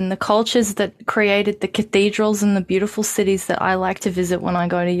like when the cultures that created the cathedrals and the beautiful cities that I like to visit when I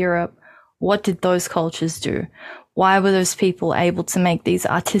go to Europe, what did those cultures do? Why were those people able to make these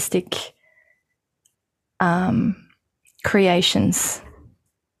artistic creations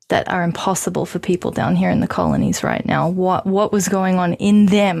that are impossible for people down here in the colonies right now? What was going on in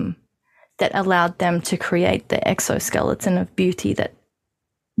them that allowed them to create the exoskeleton of beauty that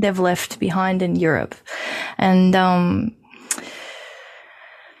they've left behind in Europe? And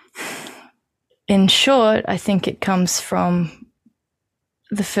in short, I think it comes from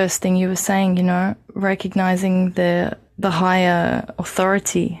the first thing you were saying, recognizing the higher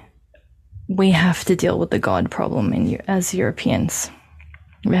authority. We have to deal with the God problem as Europeans.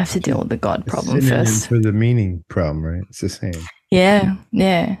 We have to deal with the God problem first. For the meaning problem, right? It's the same. Yeah,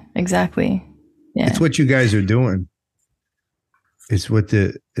 exactly. Yeah. It's what you guys are doing. It's what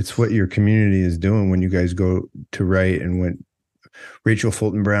your community is doing when you guys go to write, and when Rachel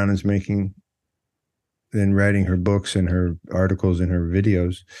Fulton Brown is then writing her books and her articles and her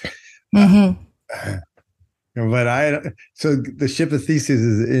videos. But so the ship of Theseus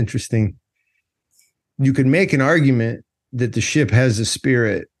is interesting. You could make an argument that the ship has a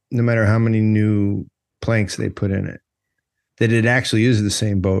spirit, no matter how many new planks they put in it, that it actually is the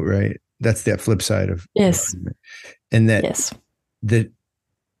same boat, right? That's that flip side of yes. And that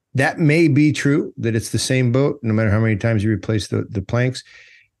may be true, that it's the same boat, no matter how many times you replace the planks.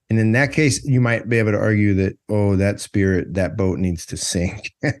 And in that case, you might be able to argue that, that boat needs to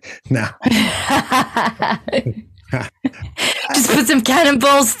sink. Now, just put some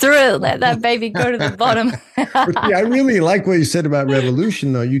cannonballs through it. Let that baby go to the bottom. I really like what you said about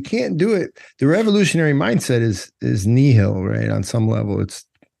revolution, though. You can't do it. The revolutionary mindset is nihil, right? On some level,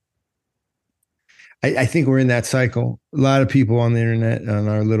 I think we're in that cycle. A lot of people on the internet, on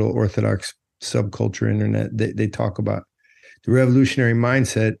our little Orthodox subculture internet, they talk about the revolutionary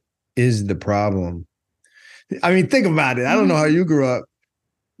mindset is the problem. I mean, think about it. I don't know how you grew up,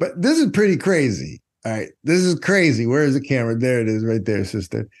 but this is pretty crazy. All right. This is crazy. Where is the camera? There it is right there,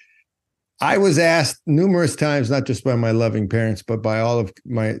 sister. I was asked numerous times, not just by my loving parents, but by all of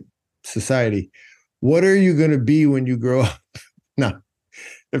my society, what are you going to be when you grow up? Now,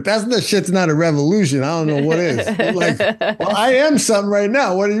 if the shit's not a revolution, I don't know what is. Like, well, I am something right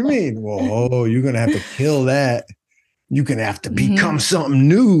now. What do you mean? Whoa, you're going to have to kill that. You're going to have to become something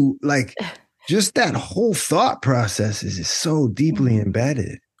new. Like, just that whole thought process is so deeply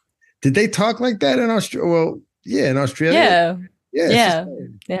embedded. Did they talk like that in Australia? Well, yeah, in Australia. Yeah,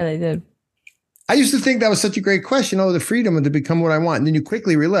 they did. I used to think that was such a great question. The freedom to become what I want. And then you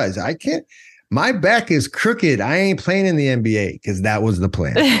quickly realize, I can't. My back is crooked. I ain't playing in the NBA, because that was the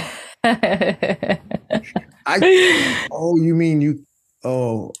plan. You mean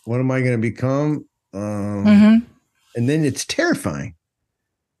what am I going to become? And then it's terrifying.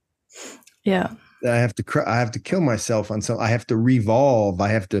 Yeah. I have to kill myself on something. I have to revolve. I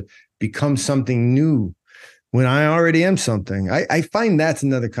have to become something new when I already am something. I find that's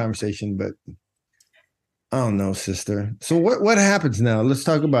another conversation, but I don't know, sister. So what happens now? Let's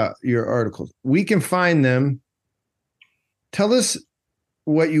talk about your articles. We can find them. Tell us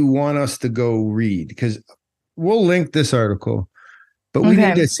what you want us to go read, because we'll link this article, but we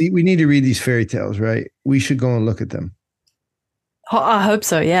need to read these fairy tales, right? We should go and look at them. Oh, I hope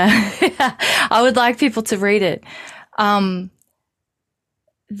so. Yeah. I would like people to read it.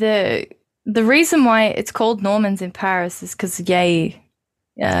 The reason why it's called Normans in Paris is because Ye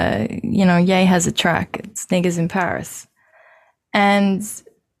has a track. It's Niggas in Paris. And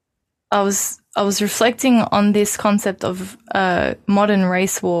I was reflecting on this concept of modern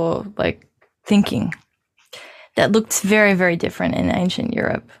race war, like, thinking that looked very, very different in ancient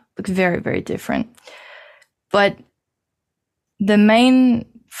Europe. Looked very, very different. But the main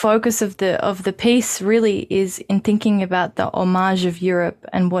focus of the piece really is in thinking about the homage of Europe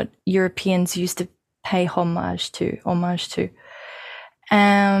and what Europeans used to pay homage to.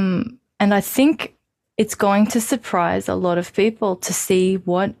 And I think it's going to surprise a lot of people to see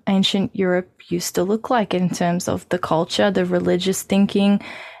what ancient Europe used to look like in terms of the culture, the religious thinking,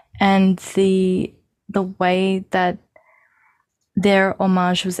 and the way that their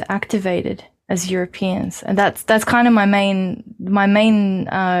homage was activated as Europeans. And that's kind of my main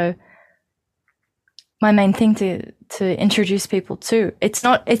my main thing to introduce people to. It's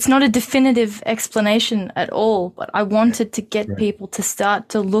not a definitive explanation at all, but I wanted to get people to start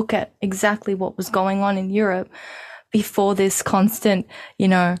to look at exactly what was going on in Europe before this constant,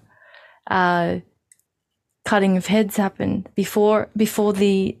 cutting of heads happened, before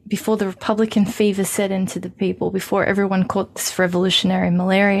the Republican fever set into the people, before everyone caught this revolutionary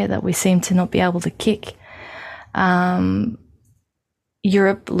malaria that we seem to not be able to kick.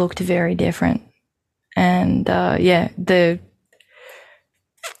 Europe looked very different. And the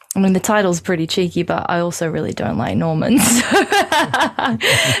title's pretty cheeky, but I also really don't like Normans.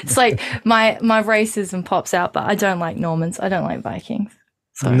 It's like my racism pops out, but I don't like Normans. I don't like Vikings.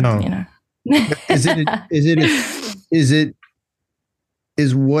 So, no.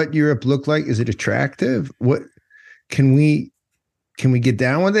 Is what Europe look like? Is it attractive? What can we get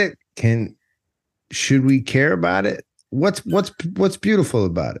down with it? Should we care about it? What's beautiful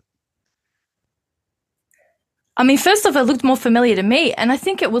about it? I mean, first off, it looked more familiar to me, and I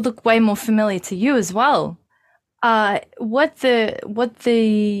think it would look way more familiar to you as well. What the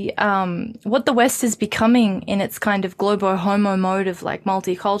West is becoming in its kind of globo homo mode of like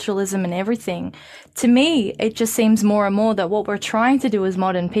multiculturalism and everything, to me, it just seems more and more that what we're trying to do as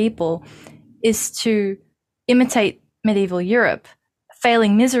modern people is to imitate medieval Europe,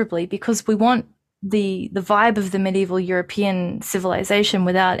 failing miserably because we want the vibe of the medieval European civilization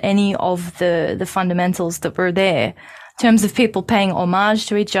without any of the fundamentals that were there in terms of people paying homage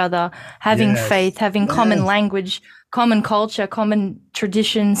to each other, having faith, having common language, common culture, common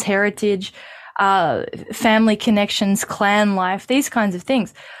traditions, heritage, family connections, clan life, these kinds of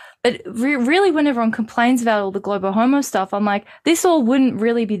things. But really, when everyone complains about all the global homo stuff, I'm like, this all wouldn't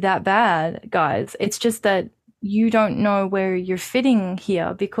really be that bad, guys. It's just that you don't know where you're fitting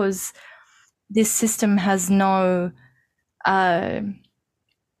here because this system has no,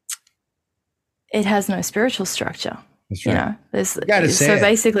 it has no spiritual structure. That's right. So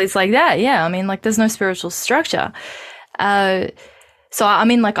basically it's like that. Yeah. I mean, like there's no spiritual structure. So I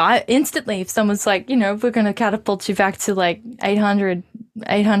mean, like I instantly, if someone's like, we're going to catapult you back to like 800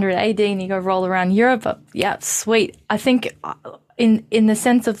 AD and you go roll around Europe. Yeah, sweet. I think in the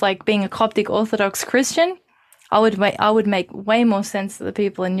sense of like being a Coptic Orthodox Christian, I would make way more sense to the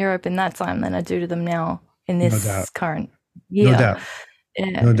people in Europe in that time than I do to them now in this current year. No doubt.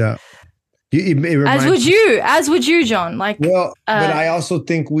 Yeah. No doubt. As would you, John. Like, well, but I also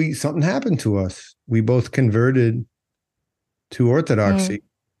think something happened to us. We both converted to Orthodoxy.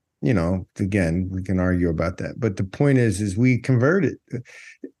 Again, we can argue about that, but the point is we converted.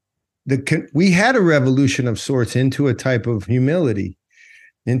 We had a revolution of sorts into a type of humility,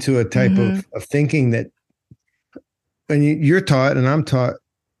 into a type of thinking that. And you're taught, and I'm taught,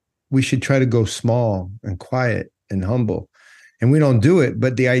 we should try to go small and quiet and humble, and we don't do it.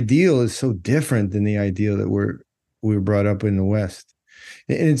 But the ideal is so different than the ideal that we were brought up in the West.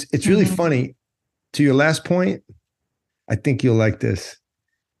 And it's really funny. To your last point, I think you'll like this.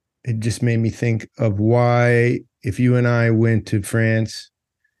 It just made me think of why, if you and I went to France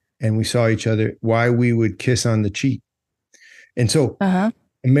and we saw each other, why we would kiss on the cheek. And so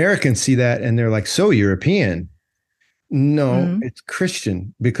Americans see that and they're like, so European. No, it's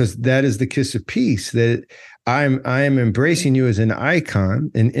Christian, because that is the kiss of peace, that I am embracing you as an icon,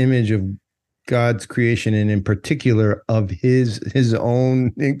 an image of God's creation, and in particular of his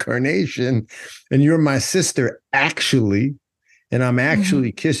own incarnation. And you're my sister, actually, and I'm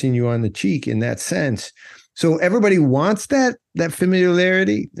actually kissing you on the cheek in that sense. So everybody wants that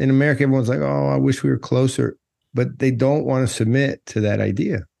familiarity. In America, everyone's like, oh, I wish we were closer, but they don't want to submit to that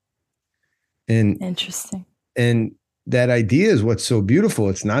idea. And interesting. And that idea is what's so beautiful.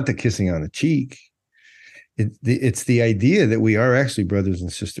 It's not the kissing on the cheek. It's the idea that we are actually brothers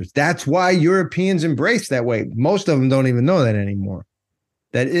and sisters. That's why Europeans embrace that way. Most of them don't even know that anymore.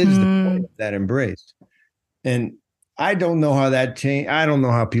 That is the point of that embrace. And I don't know how that changed. I don't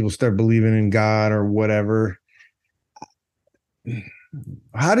know how people start believing in God or whatever.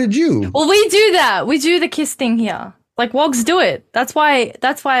 How did you? Well, we do that. We do the kiss thing here. Like wogs do it. That's why,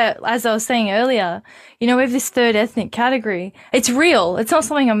 as I was saying earlier, we have this third ethnic category. It's real. It's not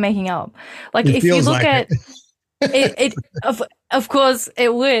something I'm making up. Like if you look at it, of course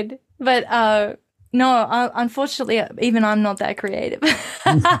it would. But no, unfortunately, even I'm not that creative.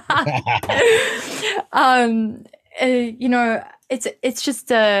 It's just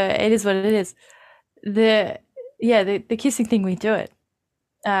it is what it is. The kissing thing, we do it.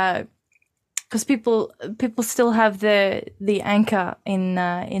 Because people still have the anchor in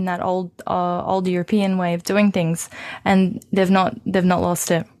that old European way of doing things, and they've not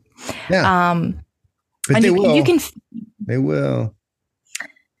lost it. Yeah. But they will. They will.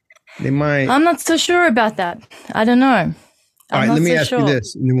 They might. I'm not so sure about that. I don't know. All right, let me ask you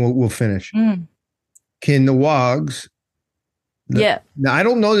this, and then we'll finish. Can the WOGs? Now, I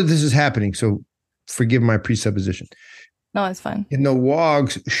don't know that this is happening, so forgive my presupposition. No, it's fine. In the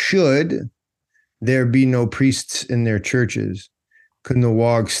WOGs, should there be no priests in their churches, could the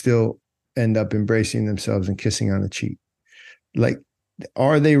WOGs still end up embracing themselves and kissing on the cheek? Like,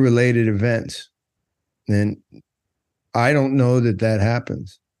 are they related events? And I don't know that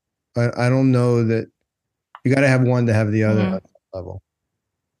happens. I don't know that you got to have one to have the other level.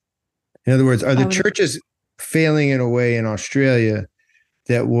 In other words, are the churches failing in a way in Australia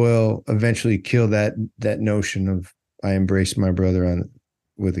that will eventually kill that notion of I embrace my brother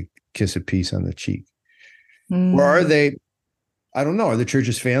with a kiss of peace on the cheek? Or are they, I don't know, are the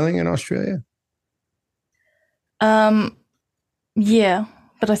churches failing in Australia? Yeah,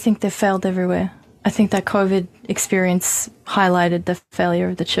 but I think they've failed everywhere. I think that COVID experience highlighted the failure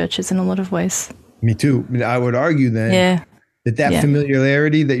of the churches in a lot of ways. Me too. I would argue then that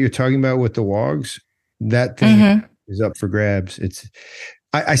familiarity that you're talking about with the WOGs, that thing is up for grabs.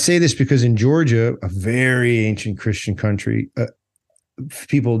 I say this because in Georgia, a very ancient Christian country,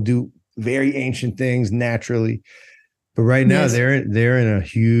 people do very ancient things naturally, but right now they're in a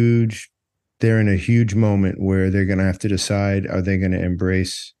huge moment where they're going to have to decide: are they going to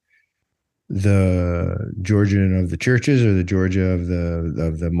embrace the Georgian of the churches or the Georgia of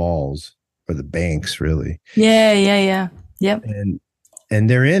the malls or the banks? Really? Yeah. Yep. And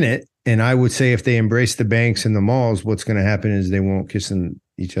they're in it. And I would say if they embrace the banks and the malls, what's going to happen is they won't kiss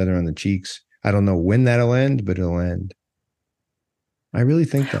each other on the cheeks. I don't know when that'll end, but it'll end. I really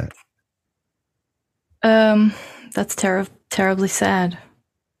think that. That's terribly sad.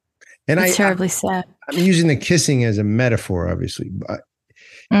 And it's terribly sad. I'm using the kissing as a metaphor, obviously, but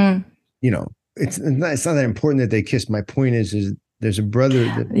you know, it's not that important that they kiss. My point is there's a brother,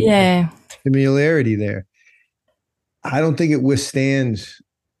 familiarity there. I don't think it withstands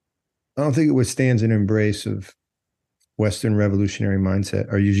an embrace of Western revolutionary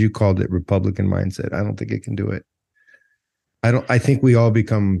mindset, or as you called it, Republican mindset. I don't think it can do it. I think we all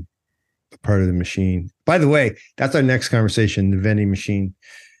become a part of the machine. By the way, that's our next conversation, the vending machine,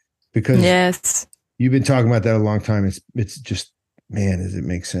 because you've been talking about that a long time. It's just, man, does it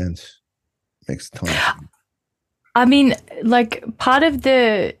make sense? It makes a ton of sense. I mean, like part of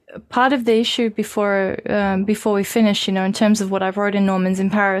the issue before we finish, you know, in terms of what I wrote in Normans in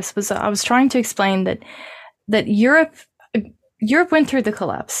Paris, was I was trying to explain that Europe went through the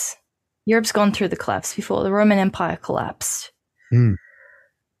collapse. Europe's gone through the collapse before. The Roman Empire collapsed. The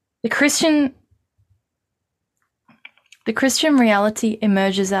Christian reality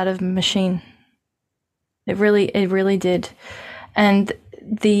emerges out of a machine. It really did, and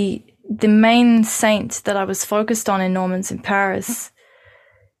the main saint that I was focused on in Normans in Paris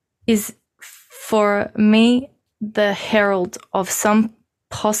is, for me, the herald of some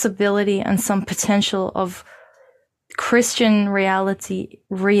possibility and some potential of Christian reality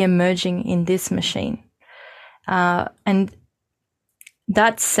re-emerging in this machine. And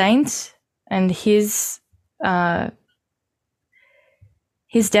that saint and his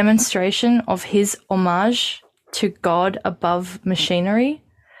demonstration of his homage to God above machinery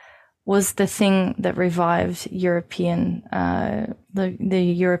was the thing that revived European, the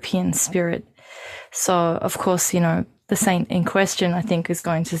European spirit. So, of course, you know, the saint in question, I think, is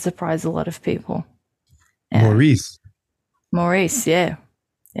going to surprise a lot of people. Maurice, yeah.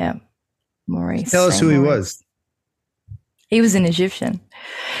 Maurice. Tell us who he was. He was an Egyptian.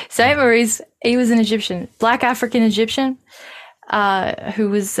 Saint Maurice, he was an Egyptian, Black African Egyptian, who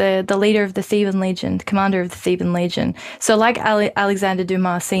was the leader of the Theban Legion, the commander of the Theban Legion. So like Alexander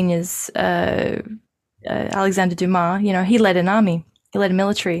Dumas Senior's, Alexander Dumas, you know, he led an army, he led a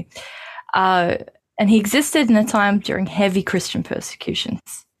military, and he existed in a time during heavy Christian persecutions.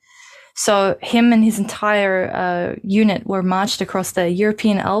 So him and his entire unit were marched across the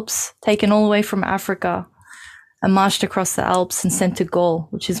European Alps, taken all the way from Africa, and marched across the Alps and sent to Gaul,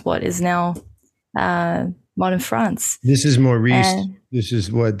 which is what is now modern France. This is Maurice. This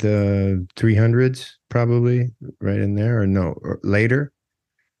is what, the 300s, probably, right in there, or no, or later?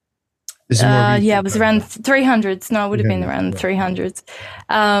 This is it was around 300s. No, it would have been around the 300s.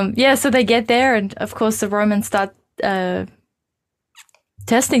 So they get there, and of course the Romans start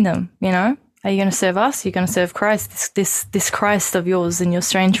testing them. You know, are you going to serve us? Are you going to serve Christ? This Christ of yours and your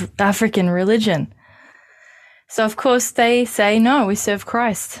strange African religion. So of course they say, no, we serve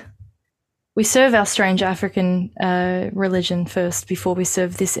Christ. We serve our strange African religion first before we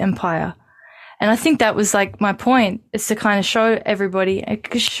serve this empire. And I think that was like my point, is to kind of show everybody,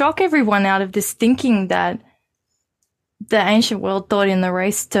 shock everyone out of this thinking that the ancient world thought in the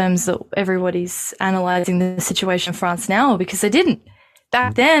race terms that everybody's analyzing the situation in France now, because they didn't.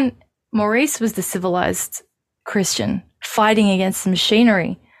 Back then, Maurice was the civilized Christian fighting against the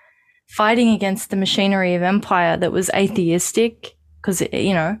machinery, fighting against the machinery of empire that was atheistic, because,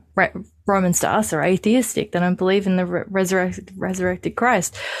 you know, Romans to us are atheistic. They don't believe in the resurrected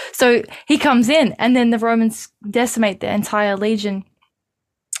Christ. So he comes in, and then the Romans decimate the entire legion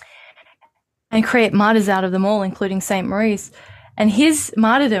and create martyrs out of them all, including Saint Maurice. And his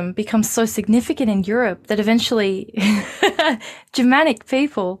martyrdom becomes so significant in Europe that eventually Germanic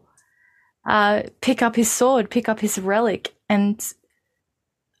people pick up his sword, pick up his relic, and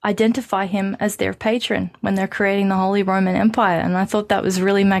identify him as their patron when they're creating the Holy Roman Empire. And I thought that was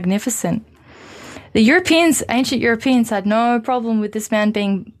really magnificent. The Europeans, ancient Europeans, had no problem with this man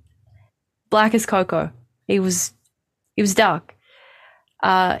being black as cocoa. He was dark.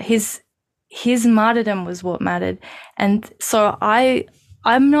 His martyrdom was what mattered. And so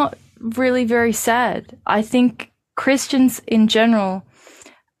I'm not really very sad. I think Christians in general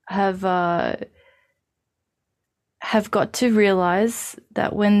have got to realize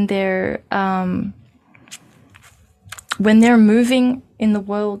that when they're moving in the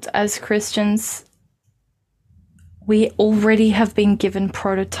world as Christians, we already have been given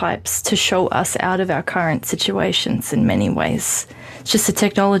prototypes to show us out of our current situations in many ways. It's just the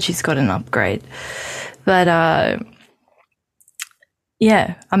technology's got an upgrade. But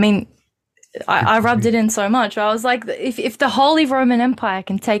yeah, I mean, I rubbed it in so much. I was like, if the Holy Roman Empire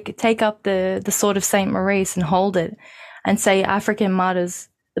can take up the sword of Saint Maurice and hold it, and say African martyrs,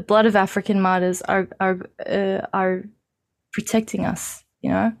 the blood of African martyrs are protecting us, you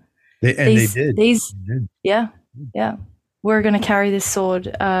know. They did. Yeah. We're going to carry this sword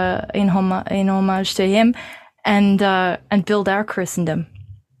in homage to him, and build our Christendom,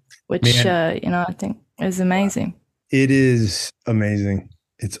 which you know, I think is amazing. It is amazing.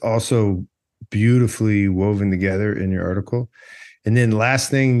 It's also beautifully woven together in your article. And then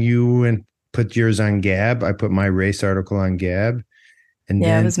last thing, you put yours on Gab. I put my race article on Gab. And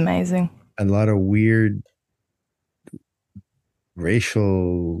yeah, it was amazing. A lot of weird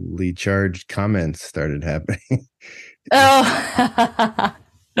racially charged comments started happening. Oh.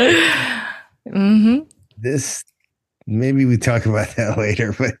 Mm-hmm. This, maybe we talk about that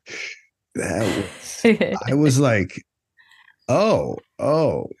later, but I was like, oh,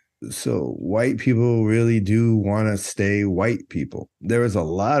 so white people really do want to stay white people. There was a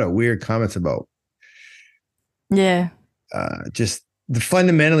lot of weird comments about, just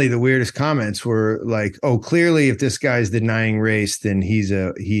fundamentally the weirdest comments were like, oh, clearly if this guy's denying race, then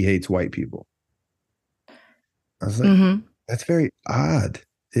he hates white people. I was like, that's very odd.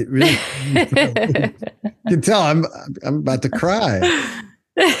 It really, you can tell I'm about to cry.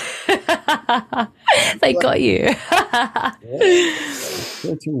 They got you.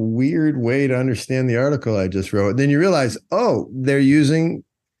 Such a weird way to understand the article I just wrote. Then you realize, oh, they're using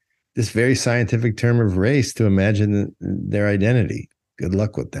this very scientific term of race to imagine their identity. Good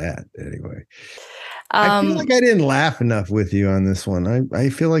luck with that. Anyway, I feel like I didn't laugh enough with you on this one. I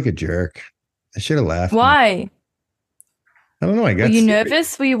feel like a jerk. I should have laughed. Why? I don't know. Were you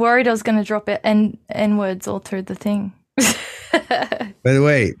nervous? Were you worried I was going to drop it N words all through the thing? By the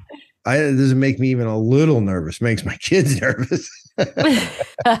way, it doesn't make me even a little nervous. It makes my kids nervous.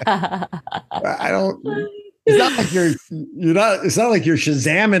 I don't. It's not like you're not. It's not like you're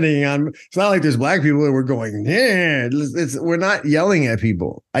shazamming on. It's not like there's black people that we're going. Yeah, we're not yelling at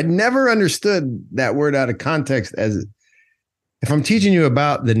people. I never understood that word out of context. As if I'm teaching you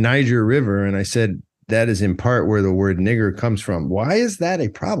about the Niger River, and I said that is in part where the word nigger comes from. Why is that a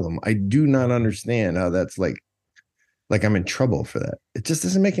problem? I do not understand how that's like I'm in trouble for that. It just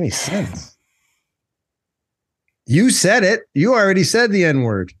doesn't make any sense. You said it. You already said the N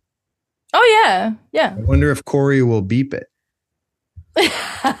word. Oh, yeah. Yeah. I wonder if Corey will beep it.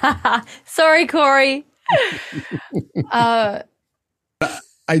 Sorry, Corey. I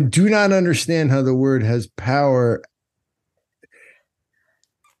do not understand how the word has power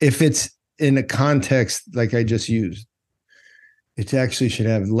if it's in a context like I just used. It actually should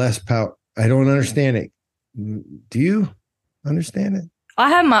have less power. I don't understand it. Do you understand it? I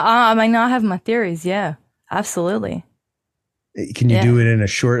have my theories. Yeah, absolutely. Can you do it in a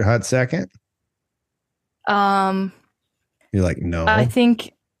short, hot second? You're like, no. I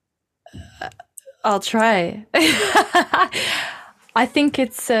think I'll try. I think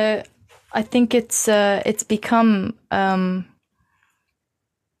it's become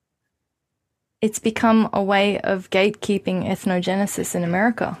a way of gatekeeping ethnogenesis in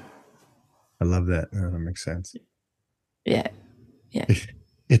America. I love that. That makes sense. Yeah.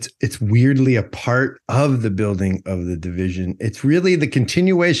 it's weirdly a part of the building of the division. It's really the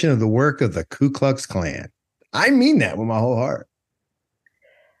continuation of the work of the Ku Klux Klan. I mean that with my whole heart.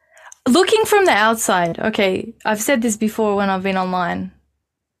 Looking from the outside, okay, I've said this before when I've been online.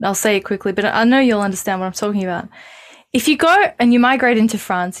 I'll say it quickly, but I know you'll understand what I'm talking about. If you go and you migrate into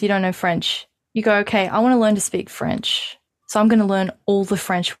France, you don't know French. You go, okay, I want to learn to speak French. So I'm going to learn all the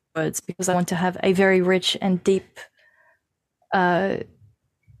French words because I want to have a very rich and deep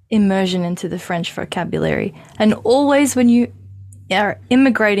immersion into the French vocabulary. And always when you are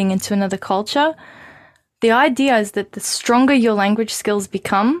immigrating into another culture, the idea is that the stronger your language skills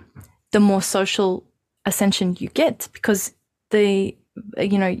become, the more social ascension you get, because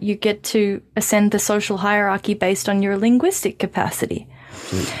you get to ascend the social hierarchy based on your linguistic capacity.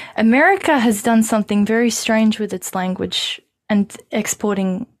 America has done something very strange with its language and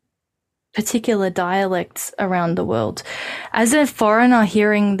exporting particular dialects around the world. As a foreigner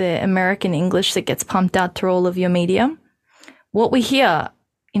hearing the American English that gets pumped out through all of your media, what we hear,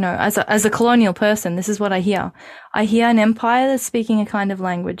 as a colonial person, this is what I hear. I hear an empire that's speaking a kind of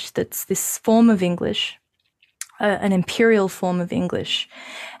language that's this form of English, an imperial form of English.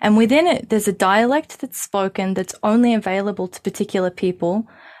 And within it, there's a dialect that's spoken that's only available to particular people,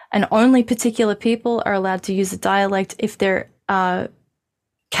 and only particular people are allowed to use a dialect if they're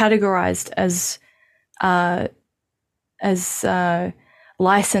categorized as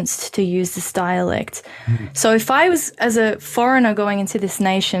licensed to use this dialect. So if I was as a foreigner going into this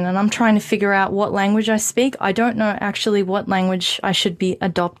nation and I'm trying to figure out what language I speak, I don't know actually what language I should be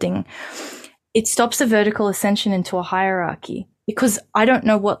adopting. It stops the vertical ascension into a hierarchy because I don't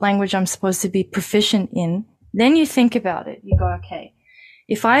know what language I'm supposed to be proficient in. Then you think about it. You go, okay,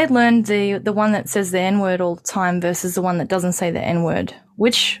 if I had learned the one that says the N-word all the time versus the one that doesn't say the N-word,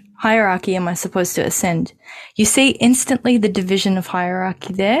 which hierarchy am I supposed to ascend? You see instantly the division of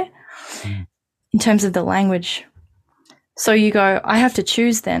hierarchy there in terms of the language. So you go, I have to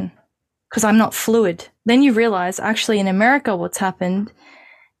choose then because I'm not fluid. Then you realize actually in America what's happened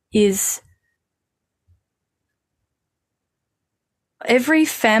is every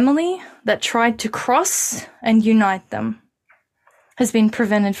family that tried to cross and unite them has been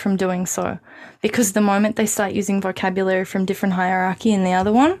prevented from doing so because the moment they start using vocabulary from different hierarchy in the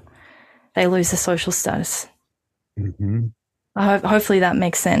other one, they lose the social status. Mm-hmm. Hopefully that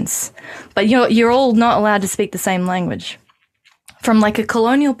makes sense. But you're all not allowed to speak the same language. From like a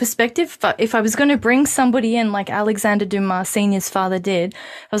colonial perspective, but if I was going to bring somebody in like Alexander Dumas Senior's father did,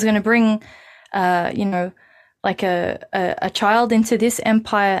 I was going to bring, like a child into this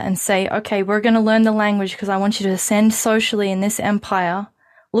empire and say, okay, we're going to learn the language because I want you to ascend socially in this empire.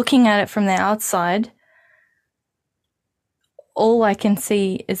 Looking at it from the outside, all I can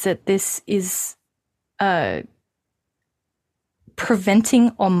see is that this is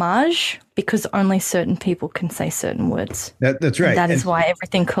preventing homage because only certain people can say certain words. That's right. And that is why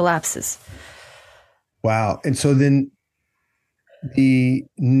everything collapses. Wow. And so then the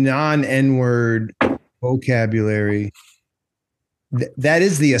non-N-word vocabulary, that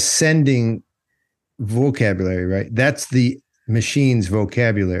is the ascending vocabulary, right? That's the machine's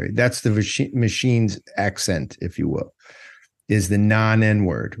vocabulary. That's the machine's accent, if you will, is the non-N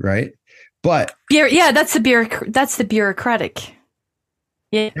word, right? But that's the bureaucratic.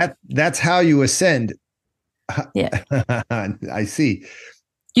 Yeah, that's how you ascend. Yeah, I see.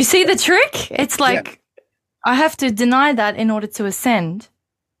 You see the trick? It's like I have to deny that in order to ascend.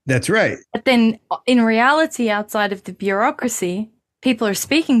 That's right. But then in reality, outside of the bureaucracy, people are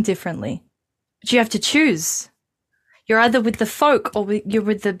speaking differently. But you have to choose. You're either with the folk or you're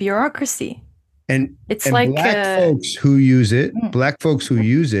with the bureaucracy. And it's and like black folks who use it,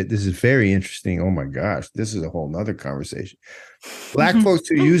 this is very interesting. Oh my gosh, this is a whole nother conversation. Black folks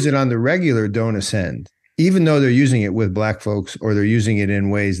who use it on the regular don't ascend. Even though they're using it with black folks or they're using it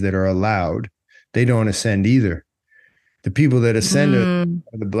in ways that are allowed, they don't ascend either. The people that ascend are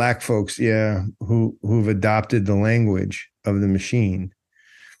the black folks, who've adopted the language of the machine.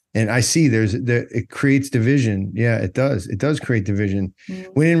 And I see it creates division. Yeah, it does. It does create division.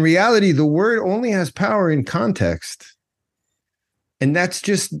 When in reality, the word only has power in context. And that's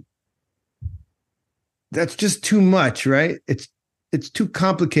just too much, right? It's too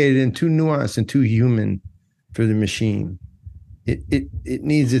complicated and too nuanced and too human for the machine. It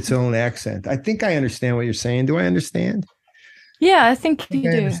needs its own accent. I think I understand what you're saying. Do I understand? Yeah, I think you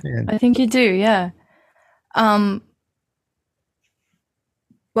do. I think you do. Yeah.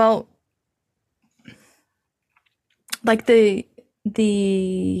 Well, like the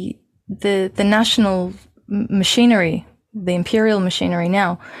national machinery, the imperial machinery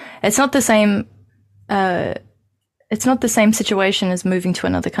now, it's not the same It's not the same situation as moving to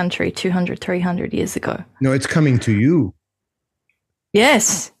another country 200, 300 years ago. No, it's coming to you.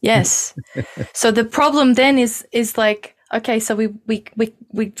 Yes, yes. So the problem then is like, okay, so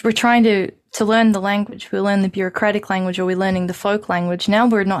we're trying to learn the language. We learn the bureaucratic language, or we're learning the folk language. Now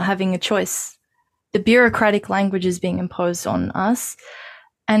we're not having a choice. The bureaucratic language is being imposed on us.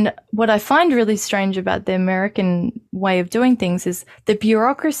 And what I find really strange about the American way of doing things is the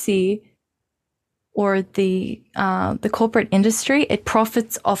bureaucracy, or the corporate industry, it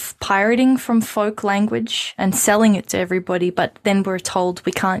profits off pirating from folk language and selling it to everybody, but then we're told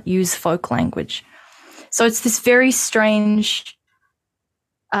we can't use folk language. So it's this very strange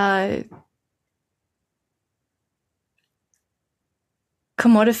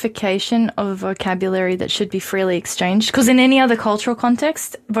commodification of vocabulary that should be freely exchanged. Because in any other cultural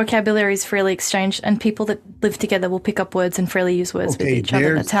context, vocabulary is freely exchanged, and people that live together will pick up words and freely use words with each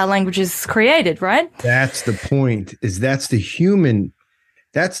other. That's how language is created, right? That's the point. That's the human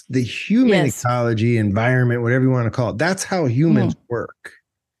yes. ecology, environment, whatever you want to call it. That's how humans work.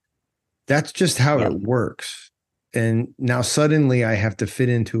 That's just how it works. And now suddenly I have to fit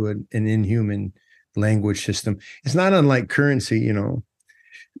into an inhuman language system. It's not unlike currency, you know.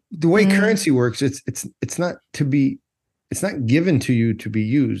 The way currency works, it's not given to you to be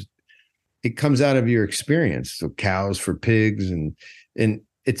used. It comes out of your experience. So cows for pigs, and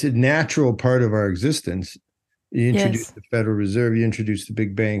it's a natural part of our existence. You introduce the Federal Reserve, you introduce the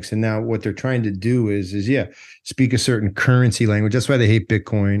big banks, and now what they're trying to do is speak a certain currency language. That's why they hate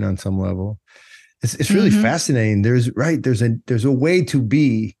Bitcoin on some level. It's really fascinating. There's a way to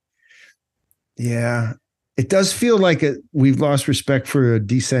be. Yeah. It does feel like we've lost respect for a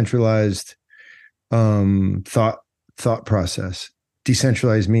decentralized thought process.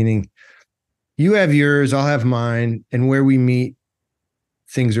 Decentralized meaning you have yours, I'll have mine, and where we meet,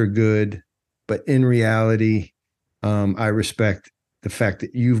 things are good. But in reality, I respect the fact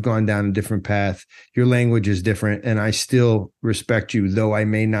that you've gone down a different path. Your language is different, and I still respect you, though I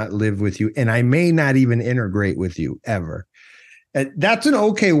may not live with you, and I may not even integrate with you ever. And that's an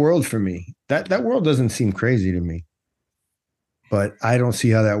okay world for me. That world doesn't seem crazy to me. But I don't see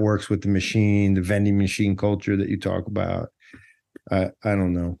how that works with the machine, the vending machine culture that you talk about. I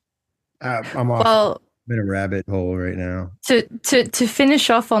don't know. I'm in a rabbit hole right now. To finish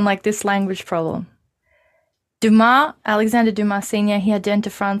off on like this language problem, Alexander Dumas Senior, he had went to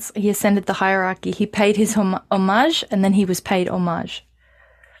France, he ascended the hierarchy, he paid his homage, and then he was paid homage.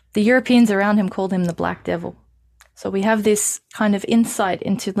 The Europeans around him called him the Black Devil. So we have this kind of insight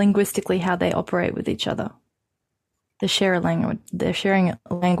into linguistically how they operate with each other. They share a language. They're sharing a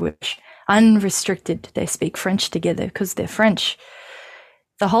language. Unrestricted. They speak French together because they're French.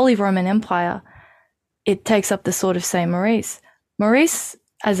 The Holy Roman Empire, it takes up the sort of same Maurice. Maurice,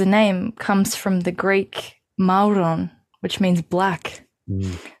 as a name, comes from the Greek mauron, which means black.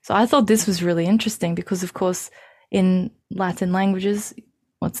 So I thought this was really interesting because, of course, in Latin languages,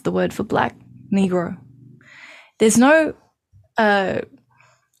 what's the word for black? Negro. There's no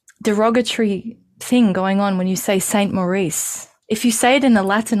derogatory thing going on when you say Saint Maurice. If you say it in a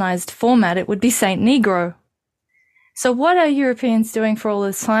Latinized format, it would be Saint Negro. So what are Europeans doing for all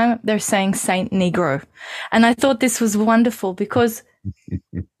this time? They're saying Saint Negro. And I thought this was wonderful because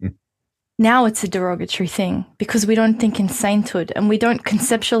now it's a derogatory thing because we don't think in sainthood and we don't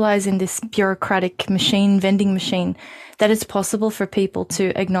conceptualize in this bureaucratic machine, vending machine, that it's possible for people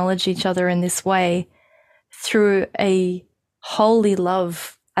to acknowledge each other in this way through a holy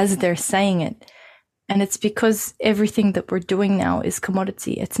love as they're saying it. And it's because everything that we're doing now is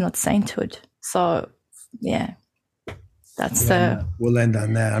commodity. It's not sainthood. So, yeah, that's we'll end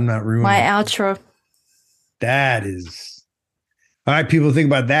on that. I'm not ruining my outro. That is all right. People think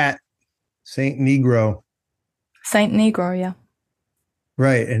about that. Saint Negro. Saint Negro, yeah.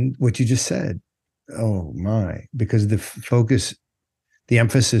 Right. And what you just said. Oh my, because the focus, the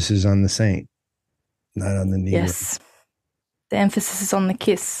emphasis is on the saint, not on the Negro. Yes. The emphasis is on the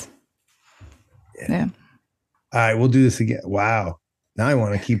kiss. Yeah. All right, we'll do this again. Wow. Now I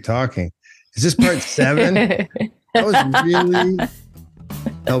want to keep talking. Is this part 7? That was really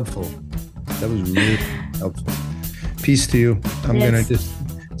helpful. That was really helpful. Peace to you. I'm going to just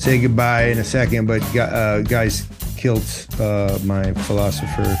say goodbye in a second, but guys, Kilts, my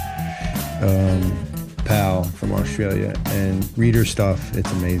philosopher pal from Australia, and read her stuff.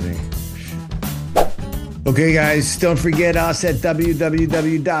 It's amazing. Okay, guys, don't forget us at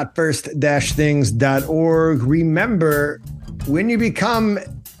www.first-things.org. Remember, when you become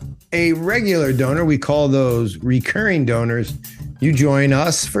a regular donor, we call those recurring donors, you join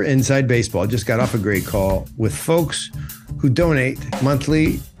us for Inside Baseball. Just got off a great call with folks who donate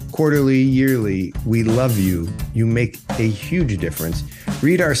monthly quarterly, yearly. We love you. You make a huge difference.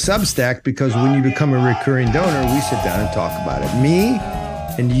 Read our Substack, because when you become a recurring donor, we sit down and talk about it. Me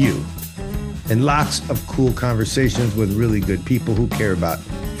and you. And lots of cool conversations with really good people who care about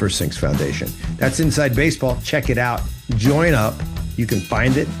First Things Foundation. That's Inside Baseball. Check it out. Join up. You can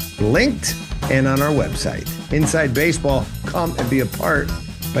find it linked and on our website. Inside Baseball. Come and be a part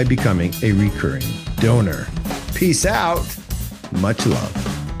by becoming a recurring donor. Peace out. Much love.